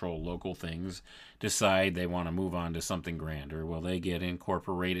and control local things decide they want to move on to something grander, well, they get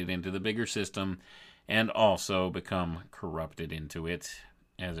incorporated into the bigger system and also become corrupted into it,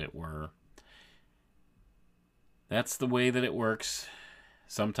 as it were. That's the way that it works.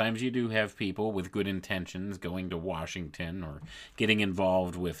 Sometimes you do have people with good intentions going to Washington or getting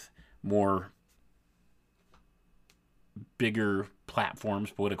involved with more bigger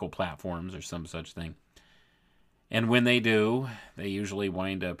platforms, political platforms, or some such thing. And when they do, they usually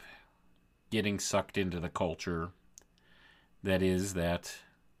wind up getting sucked into the culture that is that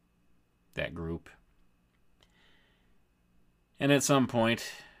group. And at some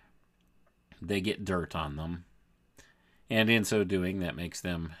point, they get dirt on them. And in so doing, that makes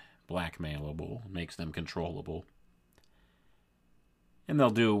them blackmailable, makes them controllable. And they'll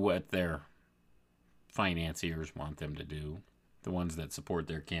do what their financiers want them to do, the ones that support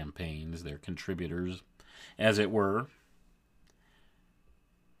their campaigns, their contributors, as it were.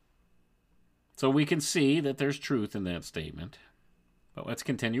 So we can see that there's truth in that statement. But let's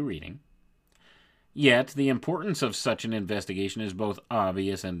continue reading. Yet the importance of such an investigation is both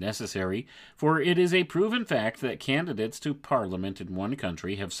obvious and necessary, for it is a proven fact that candidates to Parliament in one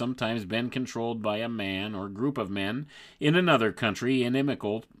country have sometimes been controlled by a man or group of men in another country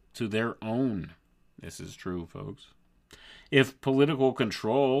inimical to their own. This is true, folks. If political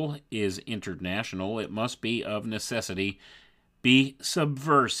control is international, it must be of necessity be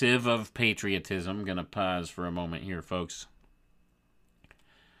subversive of patriotism. I'm going to pause for a moment here, folks.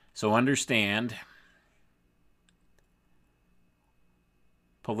 So understand,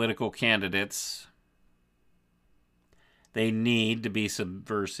 political candidates, they need to be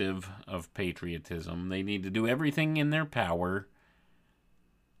subversive of patriotism. They need to do everything in their power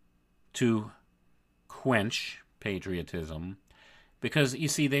to quench patriotism, because you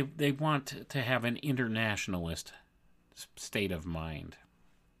see they want to have an internationalist state of mind.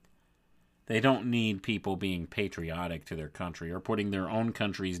 They don't need people being patriotic to their country or putting their own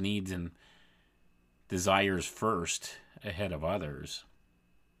country's needs and desires first ahead of others.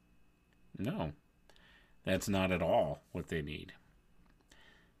 No, that's not at all what they need.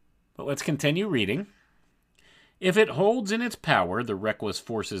 But let's continue reading. If it holds in its power the reckless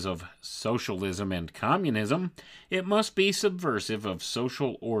forces of socialism and communism, it must be subversive of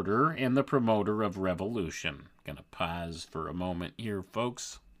social order and the promoter of revolution. Gonna pause for a moment here,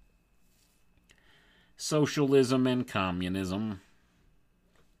 folks. Socialism and communism,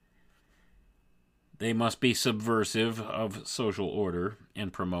 they must be subversive of social order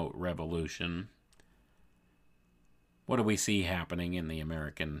and promote revolution. What do we see happening in the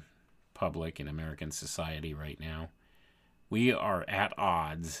American public, in American society right now? We are at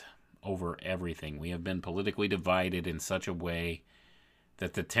odds over everything. We have been politically divided in such a way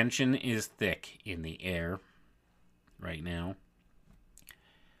that the tension is thick in the air right now.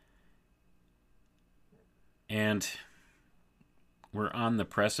 And we're on the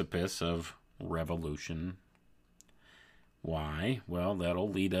precipice of revolution. Why? Well, that'll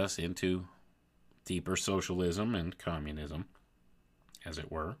lead us into deeper socialism and communism, as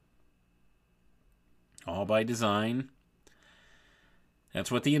it were. All by design. That's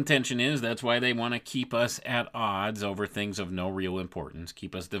what the intention is. That's why they want to keep us at odds over things of no real importance,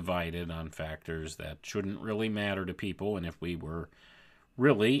 keep us divided on factors that shouldn't really matter to people. And if we were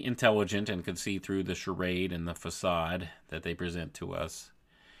really intelligent and could see through the charade and the facade that they present to us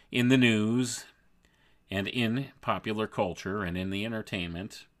in the news and in popular culture and in the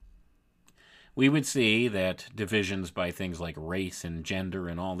entertainment, we would see that divisions by things like race and gender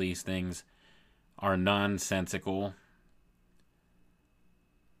and all these things are nonsensical,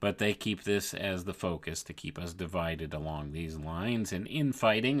 but they keep this as the focus to keep us divided along these lines and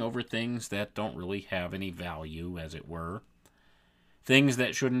infighting over things that don't really have any value, as it were. Things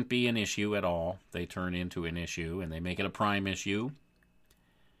that shouldn't be an issue at all, they turn into an issue, and they make it a prime issue.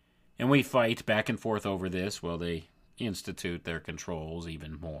 And we fight back and forth over this while they institute their controls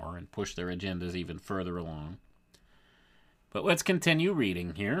even more and push their agendas even further along. But let's continue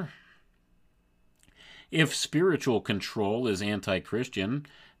reading here. If spiritual control is anti-Christian,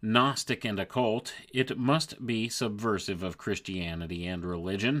 Gnostic and occult, it must be subversive of Christianity and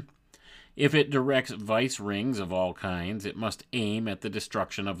religion. If it directs vice rings of all kinds, it must aim at the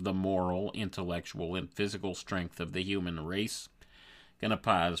destruction of the moral, intellectual, and physical strength of the human race. Gonna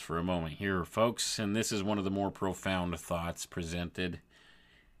pause for a moment here, folks, and this is one of the more profound thoughts presented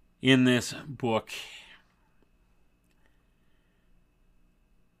in this book.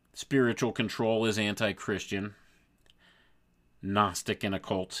 Spiritual control is anti-Christian, Gnostic and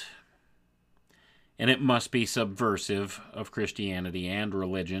occult, and it must be subversive of Christianity and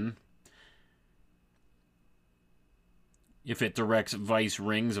religion. If it directs vice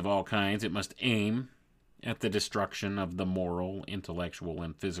rings of all kinds, it must aim at the destruction of the moral, intellectual,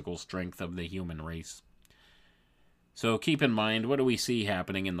 and physical strength of the human race. So keep in mind, what do we see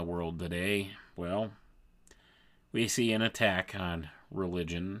happening in the world today? Well, we see an attack on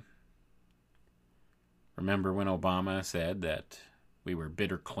religion. Remember when Obama said that we were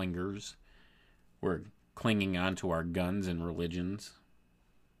bitter clingers? We're clinging on to our guns and religions.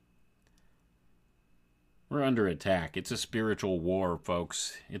 We're under attack. It's a spiritual war,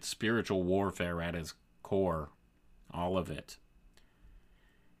 folks. It's spiritual warfare at its core. All of it.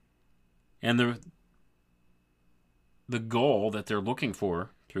 And the goal that they're looking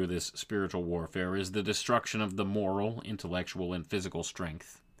for through this spiritual warfare is the destruction of the moral, intellectual, and physical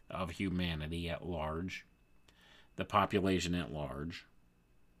strength of humanity at large. The population at large.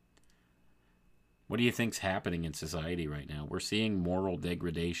 What do you think's happening in society right now? We're seeing moral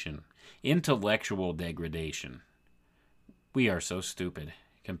degradation, intellectual degradation. We are so stupid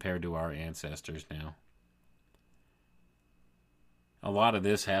compared to our ancestors now. A lot of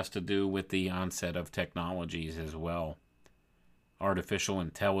this has to do with the onset of technologies as well. Artificial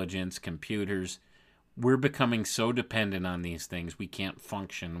intelligence, computers. We're becoming so dependent on these things we can't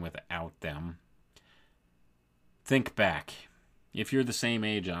function without them. Think back. If you're the same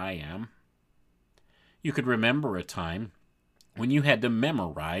age I am, you could remember a time when you had to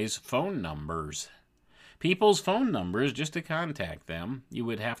memorize phone numbers. People's phone numbers, just to contact them. You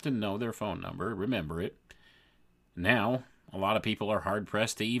would have to know their phone number, remember it. Now, a lot of people are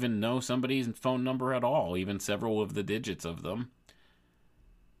hard-pressed to even know somebody's phone number at all, even several of the digits of them,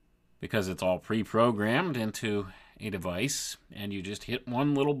 because it's all pre-programmed into a device, and you just hit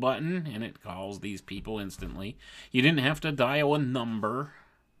one little button, and it calls these people instantly. You didn't have to dial a number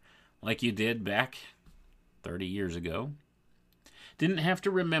like you did back 30 years ago. Didn't have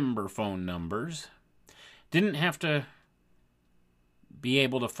to remember phone numbers. Didn't have to be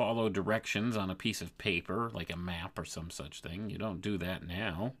able to follow directions on a piece of paper, like a map or some such thing. You don't do that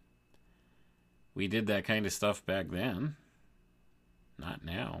now. We did that kind of stuff back then. Not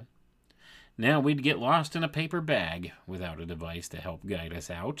now. Now we'd get lost in a paper bag without a device to help guide us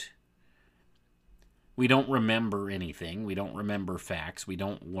out. We don't remember anything. We don't remember facts. We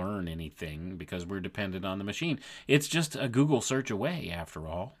don't learn anything because we're dependent on the machine. It's just a Google search away, after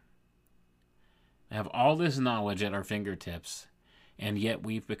all. We have all this knowledge at our fingertips, and yet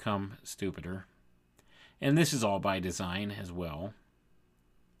we've become stupider. And this is all by design as well.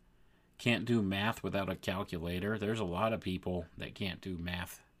 Can't do math without a calculator. There's a lot of people that can't do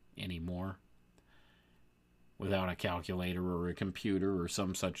math anymore without a calculator or a computer or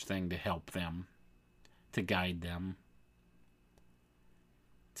some such thing to help them, to guide them.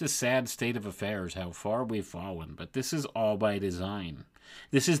 It's a sad state of affairs how far we've fallen, but this is all by design.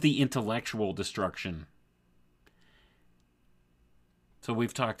 This is the intellectual destruction. So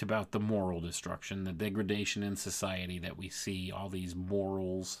we've talked about the moral destruction, the degradation in society that we see, all these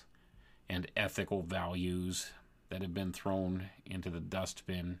morals and ethical values that have been thrown into the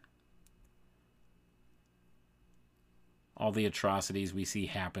dustbin. All the atrocities we see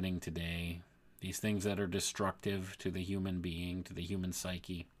happening today, these things that are destructive to the human being, to the human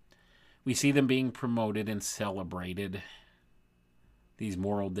psyche. We see them being promoted and celebrated. These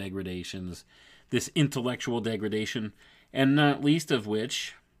moral degradations, this intellectual degradation, and not least of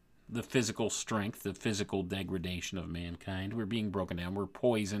which, the physical strength, the physical degradation of mankind. We're being broken down. We're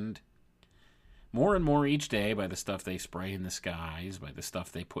poisoned more and more each day by the stuff they spray in the skies, by the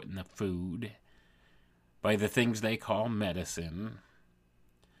stuff they put in the food, by the things they call medicine,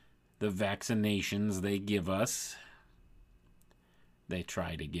 the vaccinations they give us, they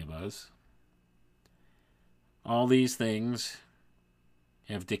try to give us. All these things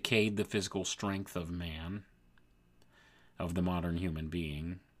have decayed the physical strength of man, of the modern human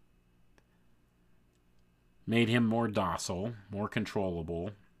being, made him more docile, more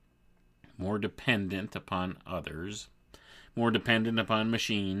controllable, more dependent upon others, more dependent upon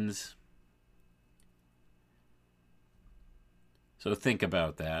machines. So think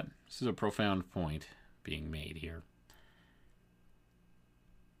about that. This is a profound point being made here.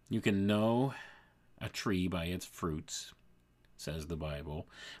 You can know a tree by its fruits, says the Bible.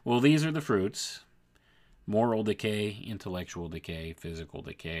 Well, these are the fruits: moral decay, intellectual decay, physical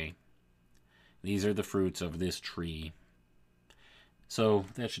decay. These are the fruits of this tree. So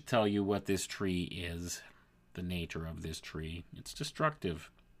that should tell you what this tree is, the nature of this tree. It's destructive.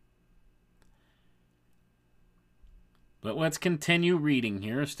 But let's continue reading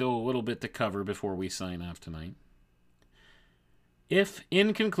here. Still a little bit to cover before we sign off tonight. If,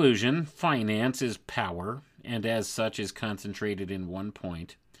 in conclusion, finance is power, and as such is concentrated in one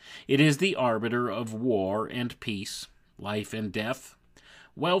point, it is the arbiter of war and peace, life and death,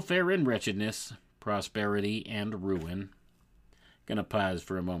 welfare and wretchedness, prosperity and ruin. Gonna pause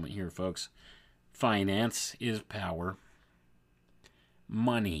for a moment here, folks. Finance is power.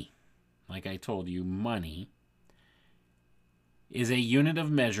 Money, like I told you, money is a unit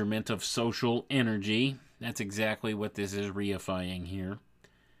of measurement of social energy. That's exactly what this is reifying here.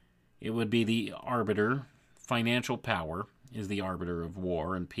 It would be the arbiter. Financial power is the arbiter of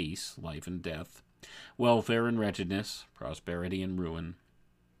war and peace, life and death, welfare and wretchedness, prosperity and ruin.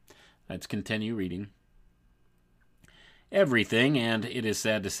 Let's continue reading. Everything, and it is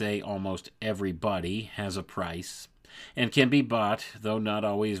sad to say almost everybody, has a price, and can be bought, though not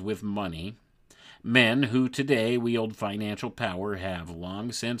always with money. Men who today wield financial power have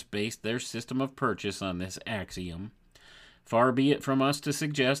long since based their system of purchase on this axiom. Far be it from us to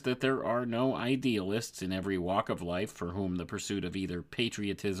suggest that there are no idealists in every walk of life for whom the pursuit of either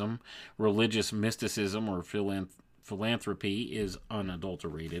patriotism, religious mysticism, or philanthropy is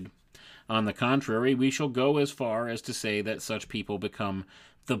unadulterated. On the contrary, we shall go as far as to say that such people become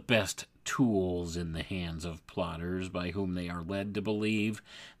the best tools in the hands of plotters, by whom they are led to believe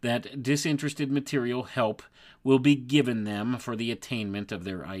that disinterested material help will be given them for the attainment of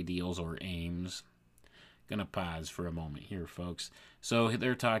their ideals or aims. Gonna pause for a moment here, folks. So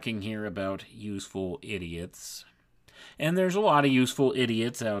they're talking here about useful idiots. And there's a lot of useful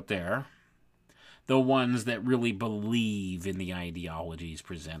idiots out there. The ones that really believe in the ideologies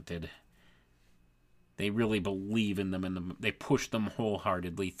presented. They really believe in them, and they push them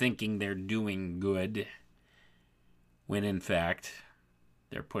wholeheartedly, thinking they're doing good, when in fact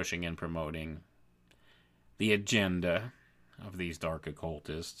they're pushing and promoting the agenda of these dark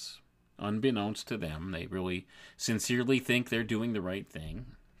occultists. Unbeknownst to them, they really sincerely think they're doing the right thing.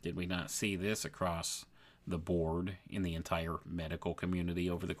 Did we not see this across the board in the entire medical community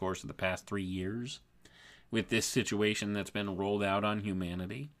over the course of the past 3 years, with this situation that's been rolled out on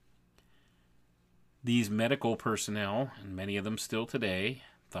humanity? These medical personnel, and many of them still today,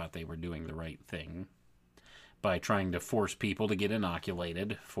 thought they were doing the right thing by trying to force people to get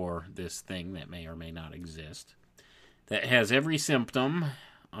inoculated for this thing that may or may not exist, that has every symptom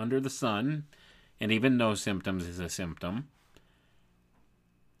under the sun, and even no symptoms is a symptom.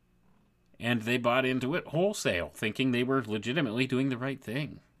 And they bought into it wholesale, thinking they were legitimately doing the right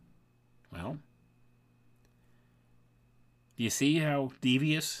thing. Well, do you see how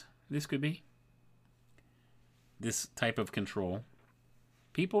devious this could be? This type of control.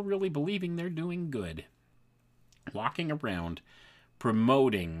 People really believing they're doing good. Walking around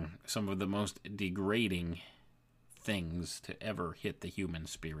promoting some of the most degrading things to ever hit the human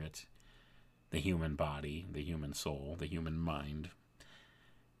spirit, the human body, the human soul, the human mind.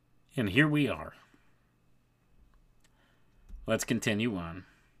 And here we are. Let's continue on.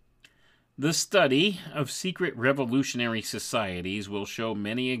 The study of secret revolutionary societies will show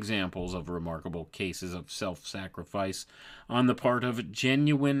many examples of remarkable cases of self-sacrifice on the part of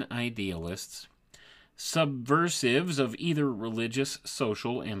genuine idealists. Subversives of either religious,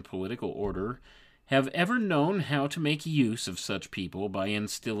 social, and political order have ever known how to make use of such people by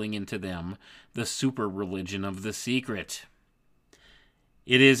instilling into them the super-religion of the secret.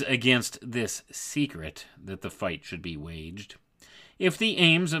 It is against this secret that the fight should be waged. If the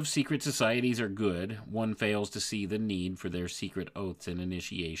aims of secret societies are good, one fails to see the need for their secret oaths and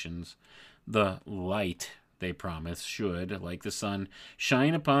initiations. The light they promise should, like the sun,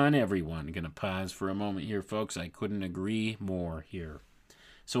 shine upon everyone. Going to pause for a moment here, folks. I couldn't agree more here.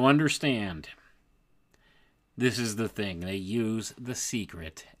 So understand, this is the thing. They use the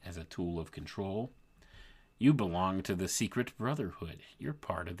secret as a tool of control. You belong to the secret brotherhood. You're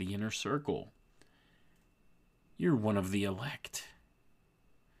part of the inner circle. You're one of the elect.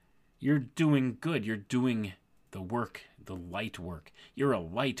 You're doing good. You're doing the work, the light work. You're a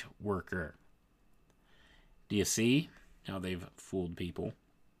light worker. Do you see how they've fooled people?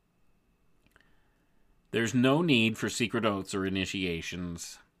 There's no need for secret oaths or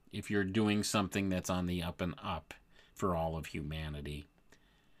initiations if you're doing something that's on the up and up for all of humanity.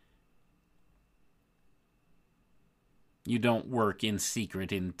 You don't work in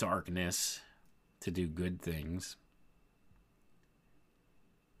secret in darkness to do good things.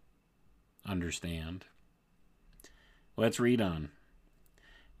 Understand? Let's read on.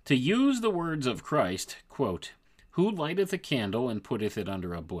 To use the words of Christ, quote, "Who lighteth a candle and putteth it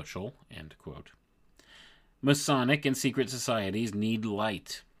under a bushel," end quote. Masonic and secret societies need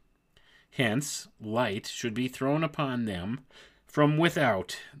light. Hence, light should be thrown upon them from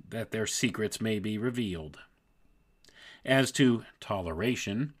without, that their secrets may be revealed. As to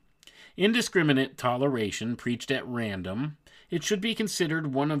toleration, indiscriminate toleration preached at random, it should be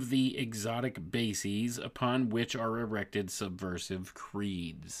considered one of the exotic bases upon which are erected subversive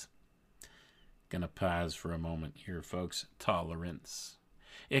creeds. Gonna pause for a moment here, folks. Tolerance,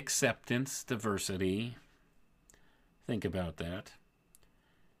 acceptance, diversity. Think about that.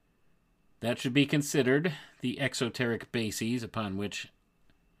 That should be considered the exoteric bases upon which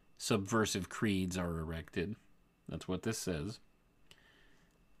subversive creeds are erected. That's what this says.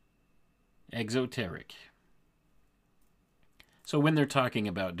 Exoteric. So when they're talking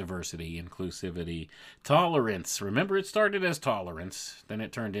about diversity, inclusivity, tolerance, remember it started as tolerance, then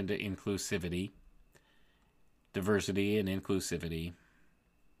it turned into inclusivity, diversity and inclusivity.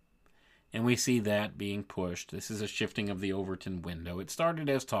 And we see that being pushed. This is a shifting of the Overton window. It started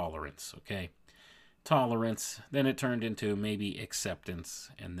as tolerance, okay? Tolerance, then it turned into maybe acceptance,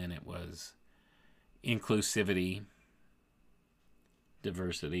 and then it was inclusivity,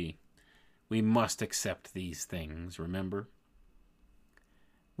 diversity. We must accept these things, remember?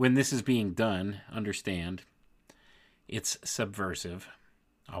 When this is being done, understand, it's subversive.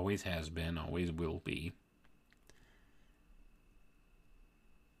 Always has been, always will be.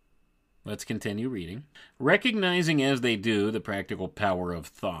 Let's continue reading. Recognizing as they do the practical power of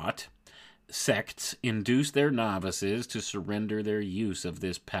thought, sects induce their novices to surrender their use of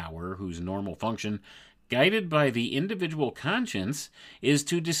this power, whose normal function, guided by the individual conscience, is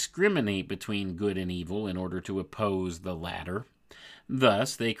to discriminate between good and evil in order to oppose the latter.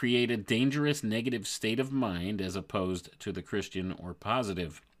 Thus, they create a dangerous negative state of mind as opposed to the Christian or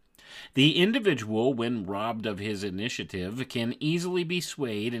positive. The individual, when robbed of his initiative, can easily be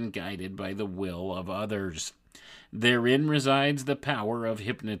swayed and guided by the will of others. Therein resides the power of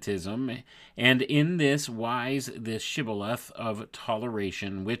hypnotism, and in this lies the shibboleth of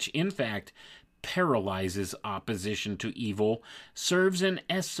toleration, which, in fact, paralyzes opposition to evil, serves an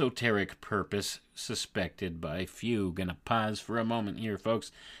esoteric purpose suspected by few. Gonna pause for a moment here,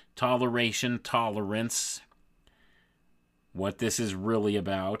 folks. Toleration, tolerance. What this is really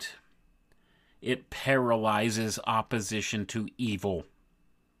about. It paralyzes opposition to evil.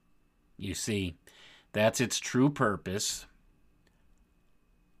 You see, that's its true purpose.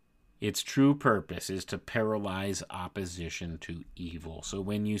 Its true purpose is to paralyze opposition to evil. So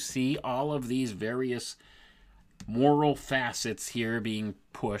when you see all of these various moral facets here being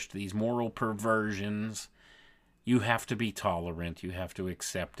pushed, these moral perversions, you have to be tolerant. You have to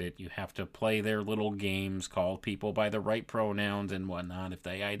accept it. You have to play their little games, call people by the right pronouns and whatnot if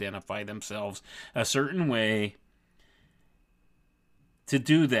they identify themselves a certain way. To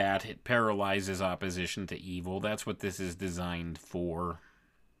do that, it paralyzes opposition to evil. That's what this is designed for.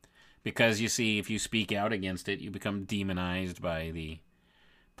 Because, you see, if you speak out against it, you become demonized by the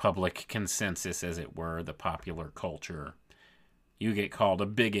public consensus, as it were, the popular culture. You get called a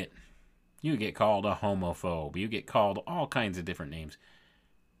bigot. You get called a homophobe. You get called all kinds of different names.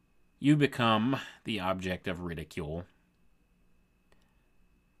 You become the object of ridicule.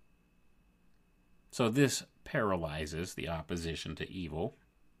 So this paralyzes the opposition to evil.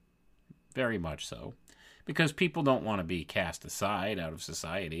 Very much so. Because people don't want to be cast aside out of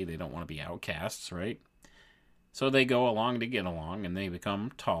society. They don't want to be outcasts, right? So they go along to get along, and they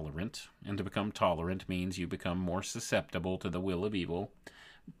become tolerant. And to become tolerant means you become more susceptible to the will of evil.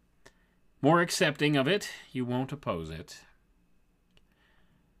 More accepting of it, you won't oppose it.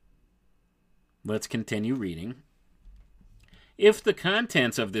 Let's continue reading. If the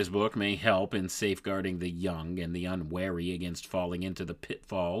contents of this book may help in safeguarding the young and the unwary against falling into the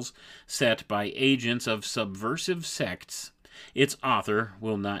pitfalls set by agents of subversive sects, its author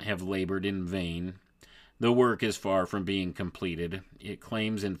will not have labored in vain. The work is far from being completed. It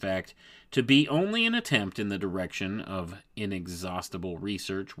claims, in fact, to be only an attempt in the direction of inexhaustible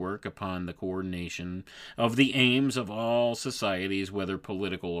research work upon the coordination of the aims of all societies, whether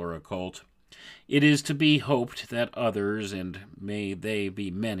political or occult. It is to be hoped that others, and may they be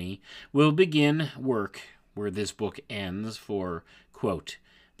many, will begin work where this book ends, for, quote,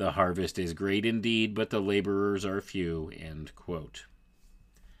 the harvest is great indeed, but the laborers are few, end quote.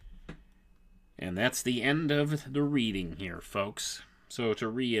 And that's the end of the reading here, folks. So to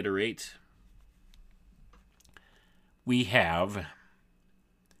reiterate, we have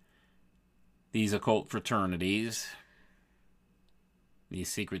these occult fraternities, these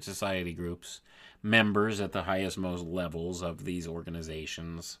secret society groups, members at the highest, most levels of these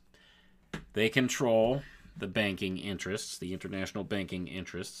organizations. They control the banking interests, the international banking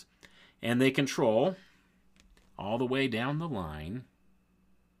interests, and they control, all the way down the line,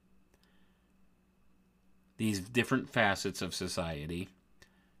 these different facets of society.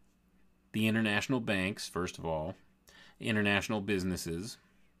 The international banks, first of all, international businesses,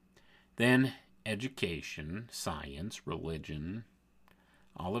 then education, science, religion,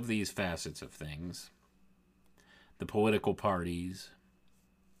 all of these facets of things, the political parties,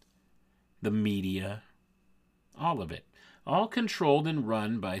 the media, all of it, all controlled and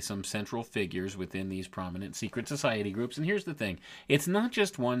run by some central figures within these prominent secret society groups. And here's the thing, it's not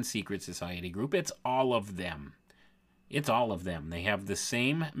just one secret society group, it's all of them. It's all of them. They have the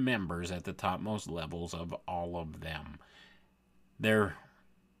same members at the topmost levels of all of them.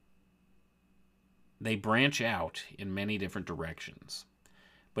 They branch out in many different directions.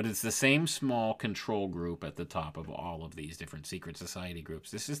 But it's the same small control group at the top of all of these different secret society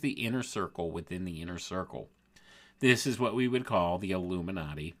groups. This is the inner circle within the inner circle. This is what we would call the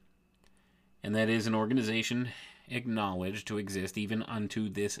Illuminati. And that is an organization acknowledged to exist even unto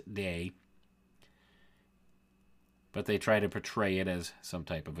this day. But they try to portray it as some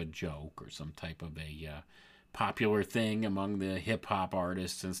type of a joke or some type of a popular thing among the hip-hop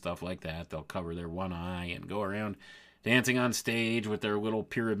artists and stuff like that. They'll cover their one eye and go around dancing on stage with their little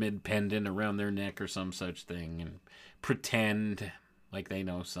pyramid pendant around their neck or some such thing, and pretend like they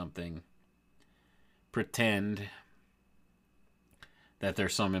know something. Pretend that they're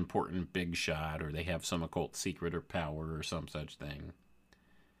some important big shot, or they have some occult secret or power or some such thing.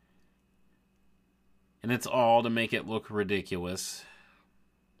 And it's all to make it look ridiculous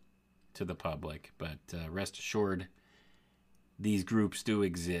to the public. But rest assured, these groups do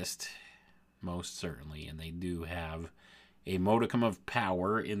exist, most certainly, and they do have a modicum of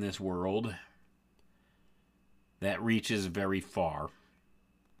power in this world that reaches very far,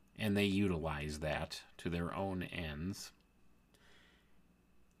 and they utilize that to their own ends.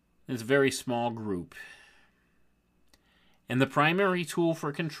 It's a very small group, and the primary tool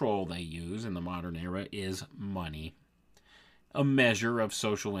for control they use in the modern era is money, a measure of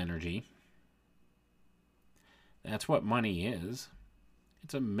social energy. That's what money is.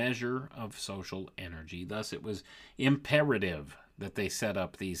 It's a measure of social energy. Thus, it was imperative that they set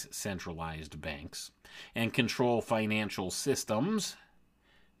up these centralized banks and control financial systems,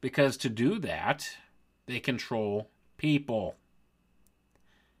 because to do that, they control people.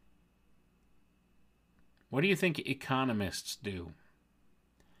 What do you think economists do?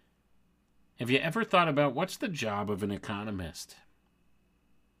 Have you ever thought about what's the job of an economist?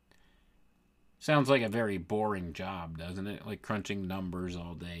 Sounds like a very boring job, doesn't it? Like crunching numbers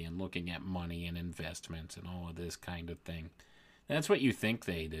all day and looking at money and investments and all of this kind of thing. That's what you think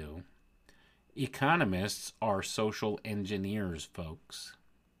they do. Economists are social engineers, folks.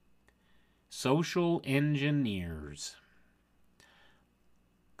 Social engineers.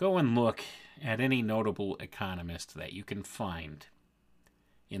 Go and look at any notable economist that you can find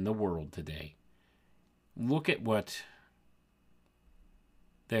in the world today. Look at what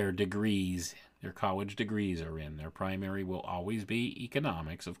their degrees, their college degrees are in. Their primary will always be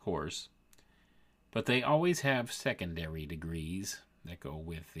economics, of course. But they always have secondary degrees that go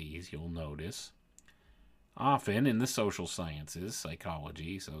with these, you'll notice. Often in the social sciences,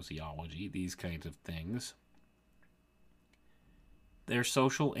 psychology, sociology, these kinds of things. They're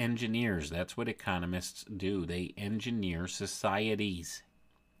social engineers. That's what economists do. They engineer societies.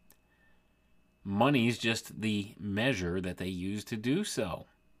 Money's just the measure that they use to do so.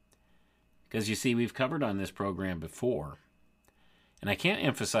 Because you see, we've covered on this program before, and I can't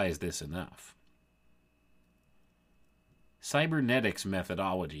emphasize this enough. cybernetics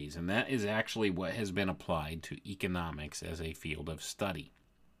methodologies, and that is actually what has been applied to economics as a field of study.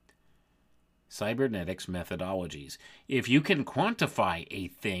 Cybernetics methodologies. If you can quantify a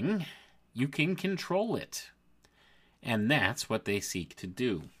thing, you can control it. And that's what they seek to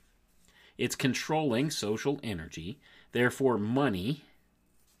do. It's controlling social energy. Therefore, money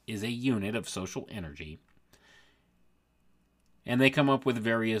is a unit of social energy. And they come up with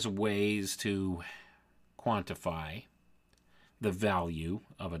various ways to quantify the value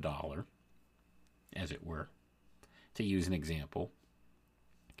of a dollar, as it were, to use an example.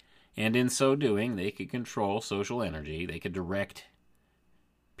 And in so doing, they could control social energy. They could direct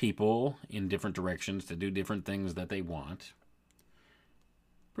people in different directions to do different things that they want.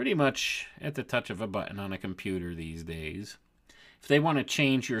 Pretty much at the touch of a button on a computer these days. If they want to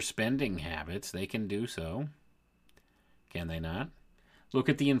change your spending habits, they can do so. Can they not? Look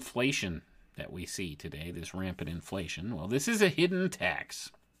at the inflation that we see today, this rampant inflation. Well, this is a hidden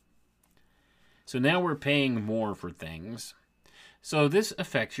tax. So now we're paying more for things. So this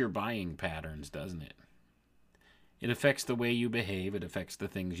affects your buying patterns, doesn't it? It affects the way you behave. It affects the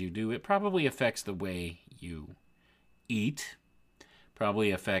things you do. It probably affects the way you eat.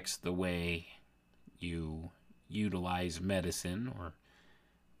 Probably affects the way you utilize medicine or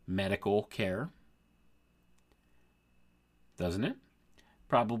medical care. Doesn't it?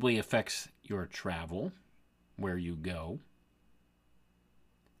 Probably affects your travel, where you go.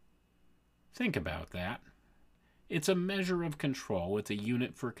 Think about that. It's a measure of control. It's a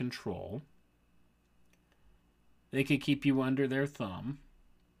unit for control. They could keep you under their thumb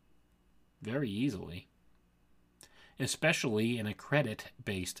very easily, especially in a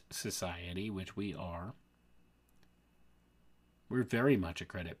credit-based society, which we are. We're very much a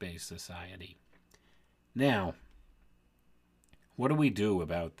credit-based society. Now, what do we do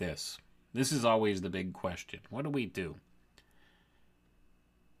about this? This is always the big question. What do we do?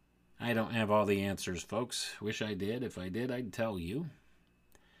 I don't have all the answers, folks. Wish I did. If I did, I'd tell you.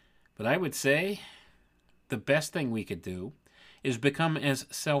 But I would say the best thing we could do is become as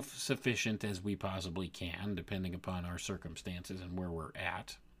self-sufficient as we possibly can, depending upon our circumstances and where we're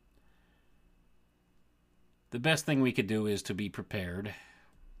at. The best thing we could do is to be prepared,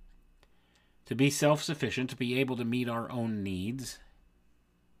 to be self-sufficient, to be able to meet our own needs,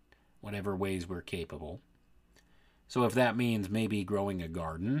 whatever ways we're capable. So if that means maybe growing a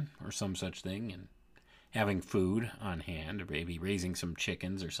garden or some such thing and having food on hand, or maybe raising some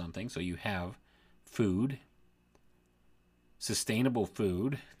chickens or something, so you have food, sustainable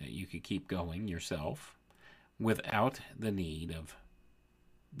food that you could keep going yourself without the need of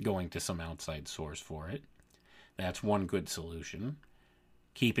going to some outside source for it. That's one good solution.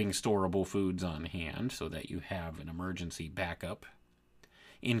 Keeping storable foods on hand so that you have an emergency backup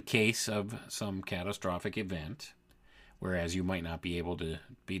in case of some catastrophic event, whereas you might not be able to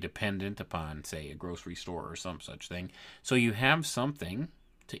be dependent upon, say, a grocery store or some such thing. So you have something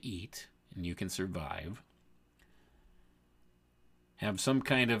to eat and you can survive. Have some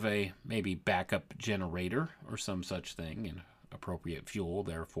kind of a maybe backup generator or some such thing, and appropriate fuel,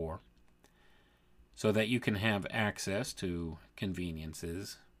 therefore, so that you can have access to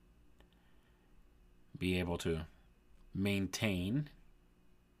conveniences, be able to maintain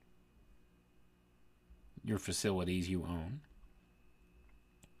your facilities you own.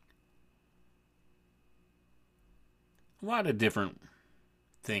 A lot of different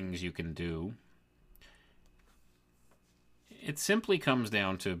things you can do. It simply comes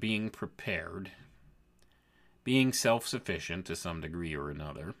down to being prepared, being self-sufficient to some degree or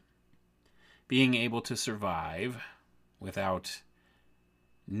another, being able to survive without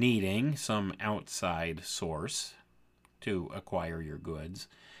needing some outside source to acquire your goods.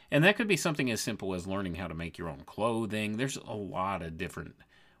 And that could be something as simple as learning how to make your own clothing. There's a lot of different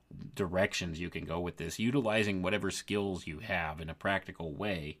directions you can go with this, utilizing whatever skills you have in a practical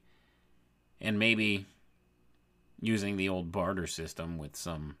way, and maybe using the old barter system with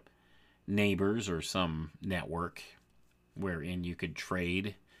some neighbors or some network wherein you could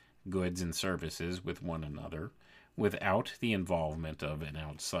trade goods and services with one another without the involvement of an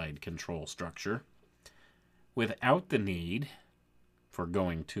outside control structure, without the need for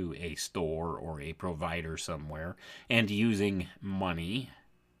going to a store or a provider somewhere and using money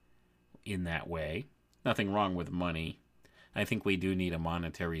in that way. Nothing wrong with money. I think we do need a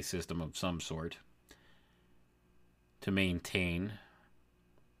monetary system of some sort to maintain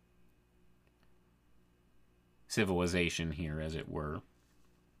civilization here, as it were.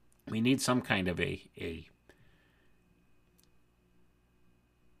 We need some kind of an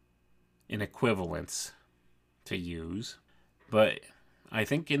equivalence to use. But I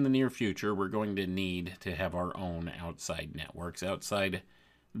think in the near future we're going to need to have our own outside networks, outside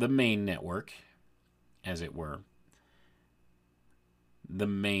the main network, as it were, the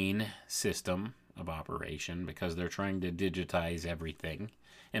main system of operation, because they're trying to digitize everything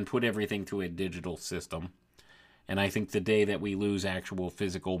and put everything to a digital system. And I think the day that we lose actual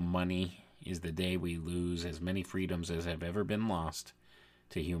physical money is the day we lose as many freedoms as have ever been lost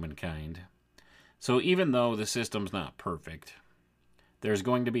to humankind. So even though the system's not perfect, there's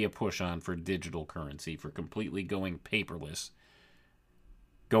going to be a push on for digital currency, for completely going paperless,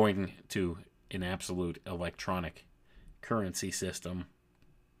 going to an absolute electronic currency system.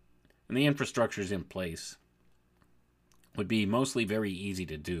 And the infrastructure's in place. Would be mostly very easy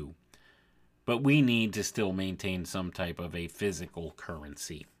to do. But we need to still maintain some type of a physical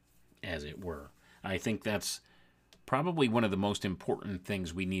currency, as it were. I think that's probably one of the most important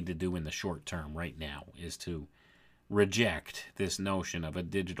things we need to do in the short term right now, is to reject this notion of a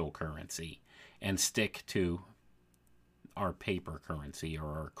digital currency and stick to our paper currency, or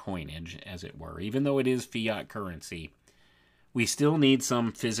our coinage, as it were. Even though it is fiat currency, we still need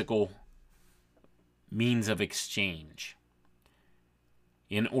some physical means of exchange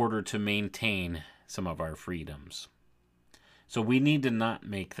in order to maintain some of our freedoms. So we need to not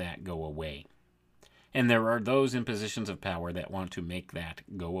make that go away. And there are those in positions of power that want to make that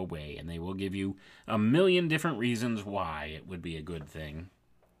go away, and they will give you a million different reasons why it would be a good thing.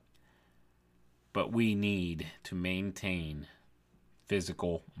 But we need to maintain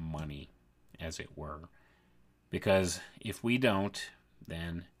physical money, as it were. Because if we don't,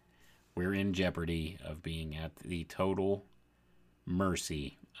 then we're in jeopardy of being at the total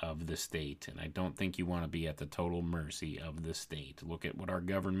mercy of the state. And I don't think you want to be at the total mercy of the state. Look at what our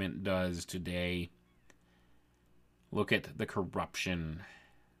government does today. Look at the corruption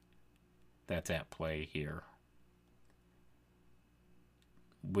that's at play here.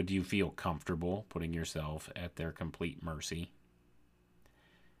 Would you feel comfortable putting yourself at their complete mercy?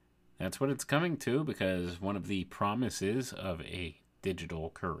 That's what it's coming to, because one of the promises of a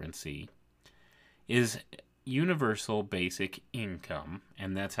digital currency is universal basic income,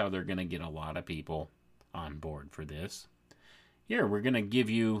 and that's how they're going to get a lot of people on board for this. Here, we're going to give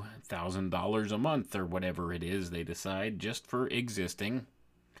you $1,000 a month, or whatever it is they decide, just for existing.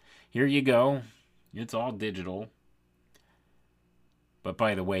 Here you go. It's all digital. But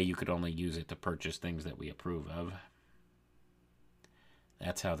by the way, you could only use it to purchase things that we approve of.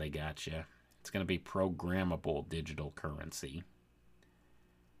 That's how they got you. It's going to be programmable digital currency,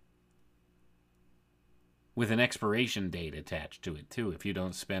 with an expiration date attached to it, too. If you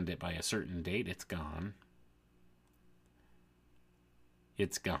don't spend it by a certain date, it's gone.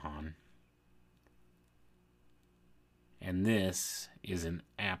 It's gone. And this is an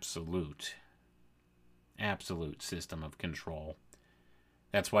absolute system of control.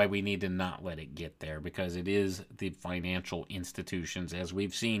 That's why we need to not let it get there, because it is the financial institutions, as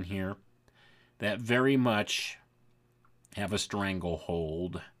we've seen here, that very much have a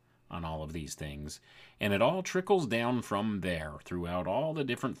stranglehold on all of these things. And it all trickles down from there throughout all the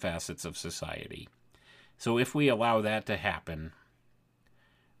different facets of society. So if we allow that to happen,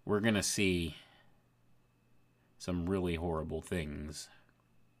 we're going to see some really horrible things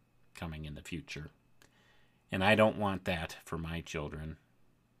coming in the future. And I don't want that for my children.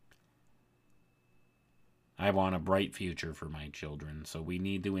 I want a bright future for my children, so we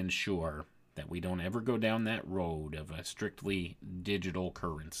need to ensure that we don't ever go down that road of a strictly digital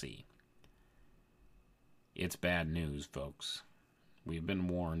currency. It's bad news, folks. We've been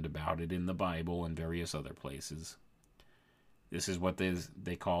warned about it in the Bible and various other places. This is what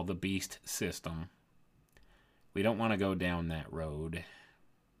they call the beast system. We don't want to go down that road.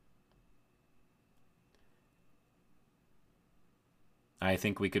 I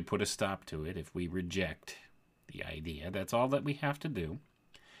think we could put a stop to it if we reject the idea. That's all that we have to do,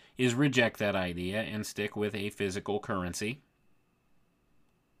 is reject that idea and stick with a physical currency.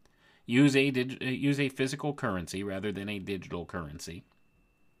 Use a physical currency rather than a digital currency.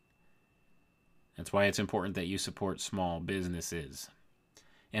 That's why it's important that you support small businesses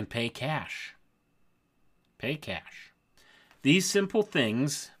and pay cash. Pay cash. These simple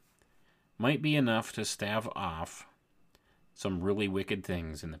things might be enough to stave off some really wicked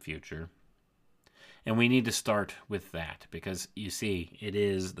things in the future. And we need to start with that, because, you see, it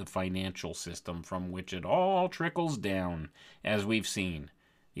is the financial system from which it all trickles down, as we've seen.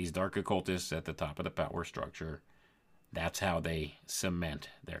 These dark occultists at the top of the power structure, that's how they cement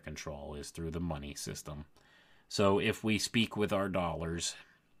their control, is through the money system. So if we speak with our dollars,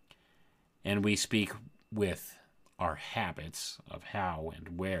 and we speak with our habits of how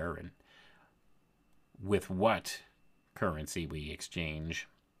and where and with what currency we exchange,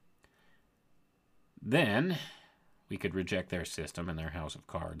 then we could reject their system and their house of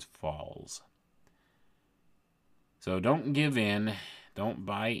cards falls. So don't give in. Don't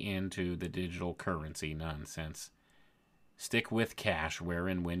buy into the digital currency nonsense. Stick with cash where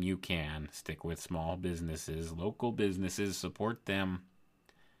and when you can. Stick with small businesses, local businesses. Support them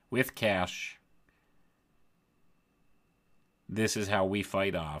with cash. This is how we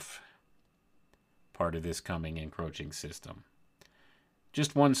fight off part of this coming encroaching system.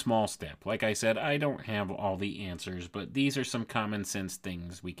 Just one small step. Like I said, I don't have all the answers, but these are some common sense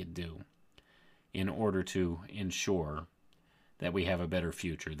things we could do in order to ensure that we have a better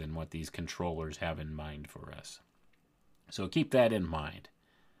future than what these controllers have in mind for us. So keep that in mind.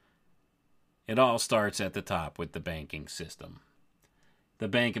 It all starts at the top with the banking system. The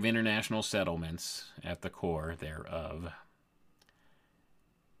Bank of International Settlements at the core thereof.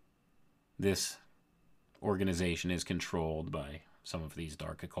 This organization is controlled by some of these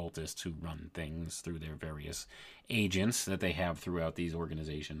dark occultists who run things through their various agents that they have throughout these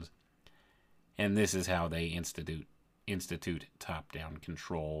organizations. And this is how they institute top-down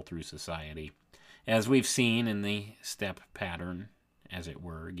control through society. As we've seen in the step pattern, as it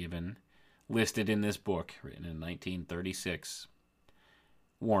were, listed in this book, written in 1936,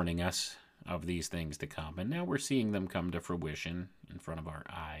 warning us of these things to come. And now we're seeing them come to fruition in front of our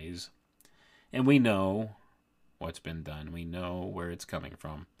eyes. And we know what's been done. We know where it's coming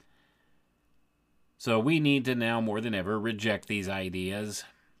from. So we need to now more than ever reject these ideas.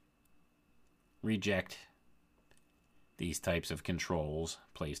 Reject these types of controls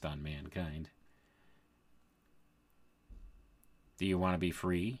placed on mankind. Do you want to be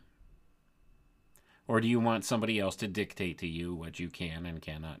free? Or do you want somebody else to dictate to you what you can and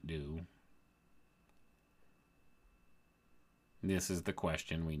cannot do? This is the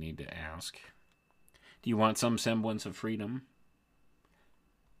question we need to ask. Do you want some semblance of freedom?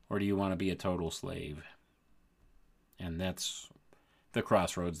 Or do you want to be a total slave? And that's the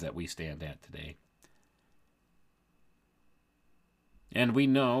crossroads that we stand at today. And we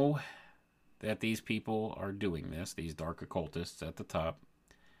know that these people are doing this, these dark occultists at the top,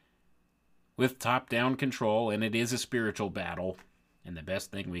 with top-down control, and it is a spiritual battle. And the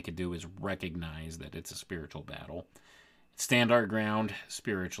best thing we could do is recognize that it's a spiritual battle. Stand our ground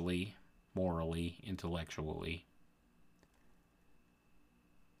spiritually, morally, intellectually,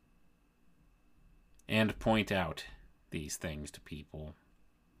 and point out these things to people.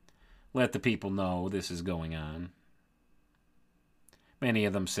 Let the people know this is going on. Many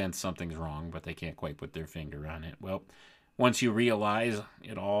of them sense something's wrong, but they can't quite put their finger on it. Well, once you realize,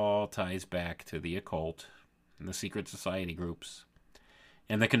 it all ties back to the occult and the secret society groups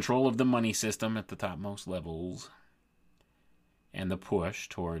and the control of the money system at the topmost levels and the push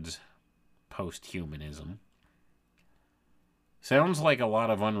towards post-humanism. Sounds like a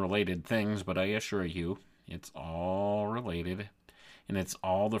lot of unrelated things, but I assure you, it's all related, and it's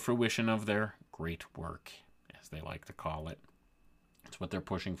all the fruition of their great work, as they like to call it. It's what they're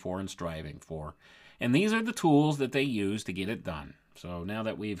pushing for and striving for. And these are the tools that they use to get it done. So now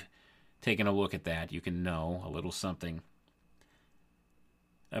that we've taken a look at that, you can know a little something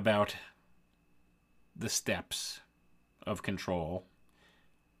about the steps of control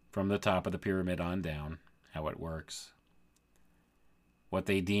from the top of the pyramid on down, how it works, what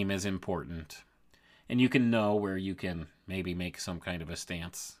they deem as important. And you can know where you can maybe make some kind of a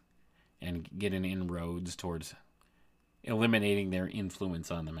stance and get an inroads towards eliminating their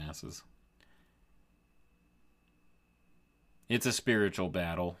influence on the masses. It's a spiritual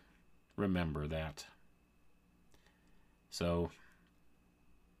battle. Remember that. So,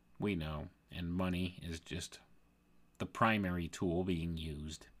 we know, and money is just the primary tool being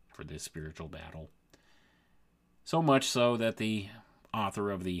used for this spiritual battle. So much so that the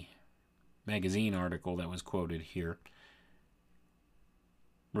author of the magazine article that was quoted here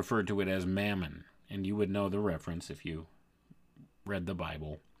referred to it as mammon, and you would know the reference if you read the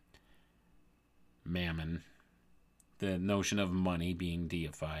Bible. Mammon, the notion of money being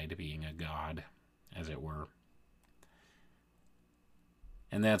deified, being a god, as it were.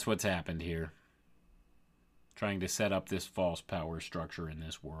 And that's what's happened here. Trying to set up this false power structure in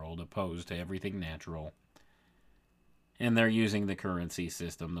this world, opposed to everything natural. And they're using the currency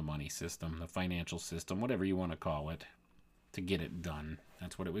system, the money system, the financial system, whatever you want to call it, to get it done.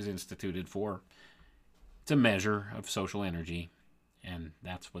 That's what it was instituted for. It's a measure of social energy, and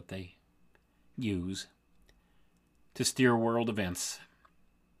that's what they use to steer world events.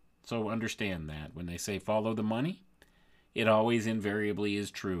 So understand that. When they say follow the money, it always invariably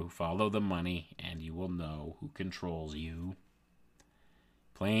is true. Follow the money, and you will know who controls you.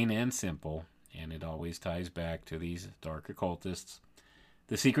 Plain and simple. and it always ties back to these dark occultists,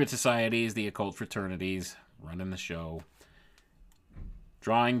 the secret societies, the occult fraternities running the show,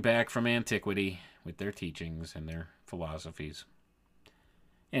 drawing back from antiquity with their teachings and their philosophies.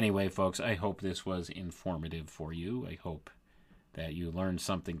 Anyway, folks, I hope this was informative for you. I hope that you learned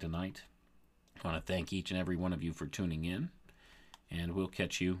something tonight. I want to thank each and every one of you for tuning in, and we'll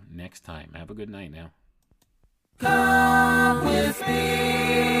catch you next time. Have a good night now. Come with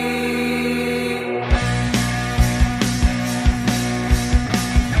me.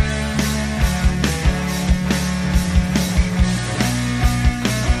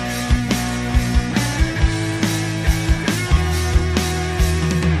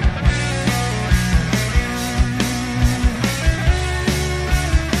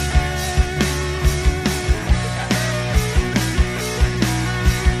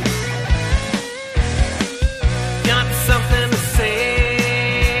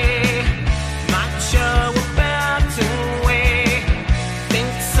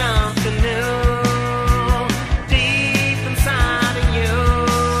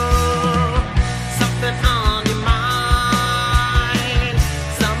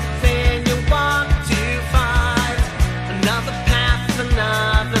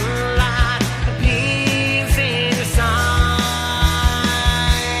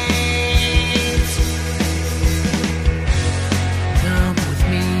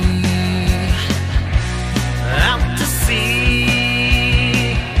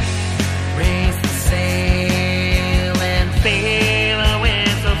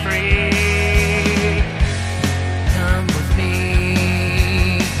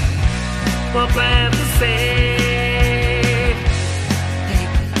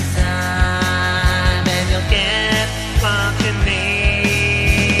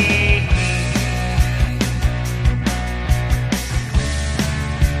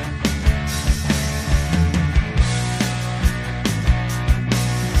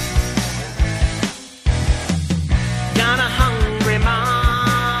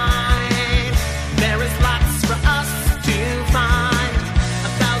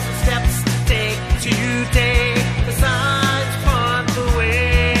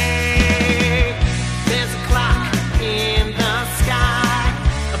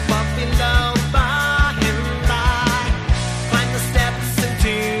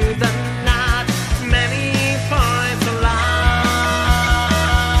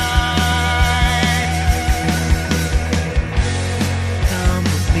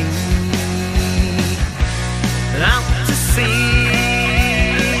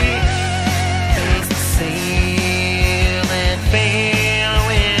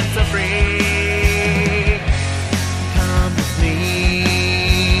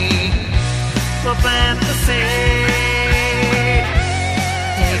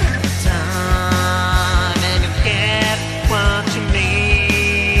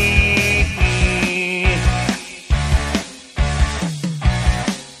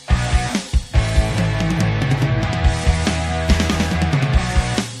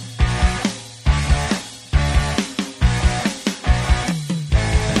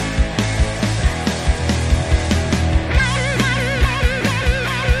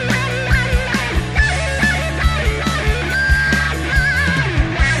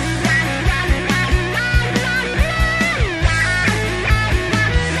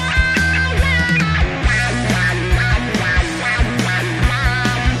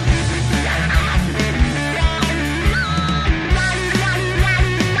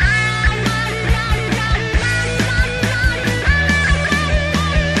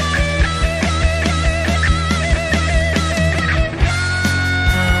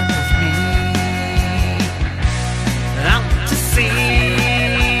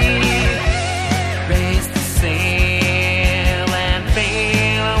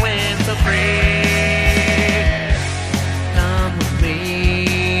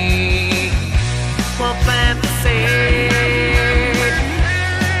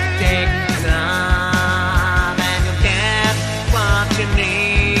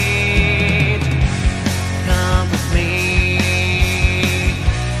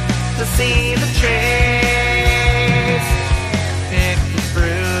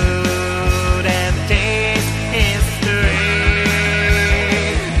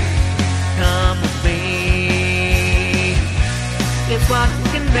 what we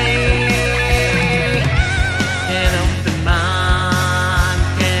can make. An open mind.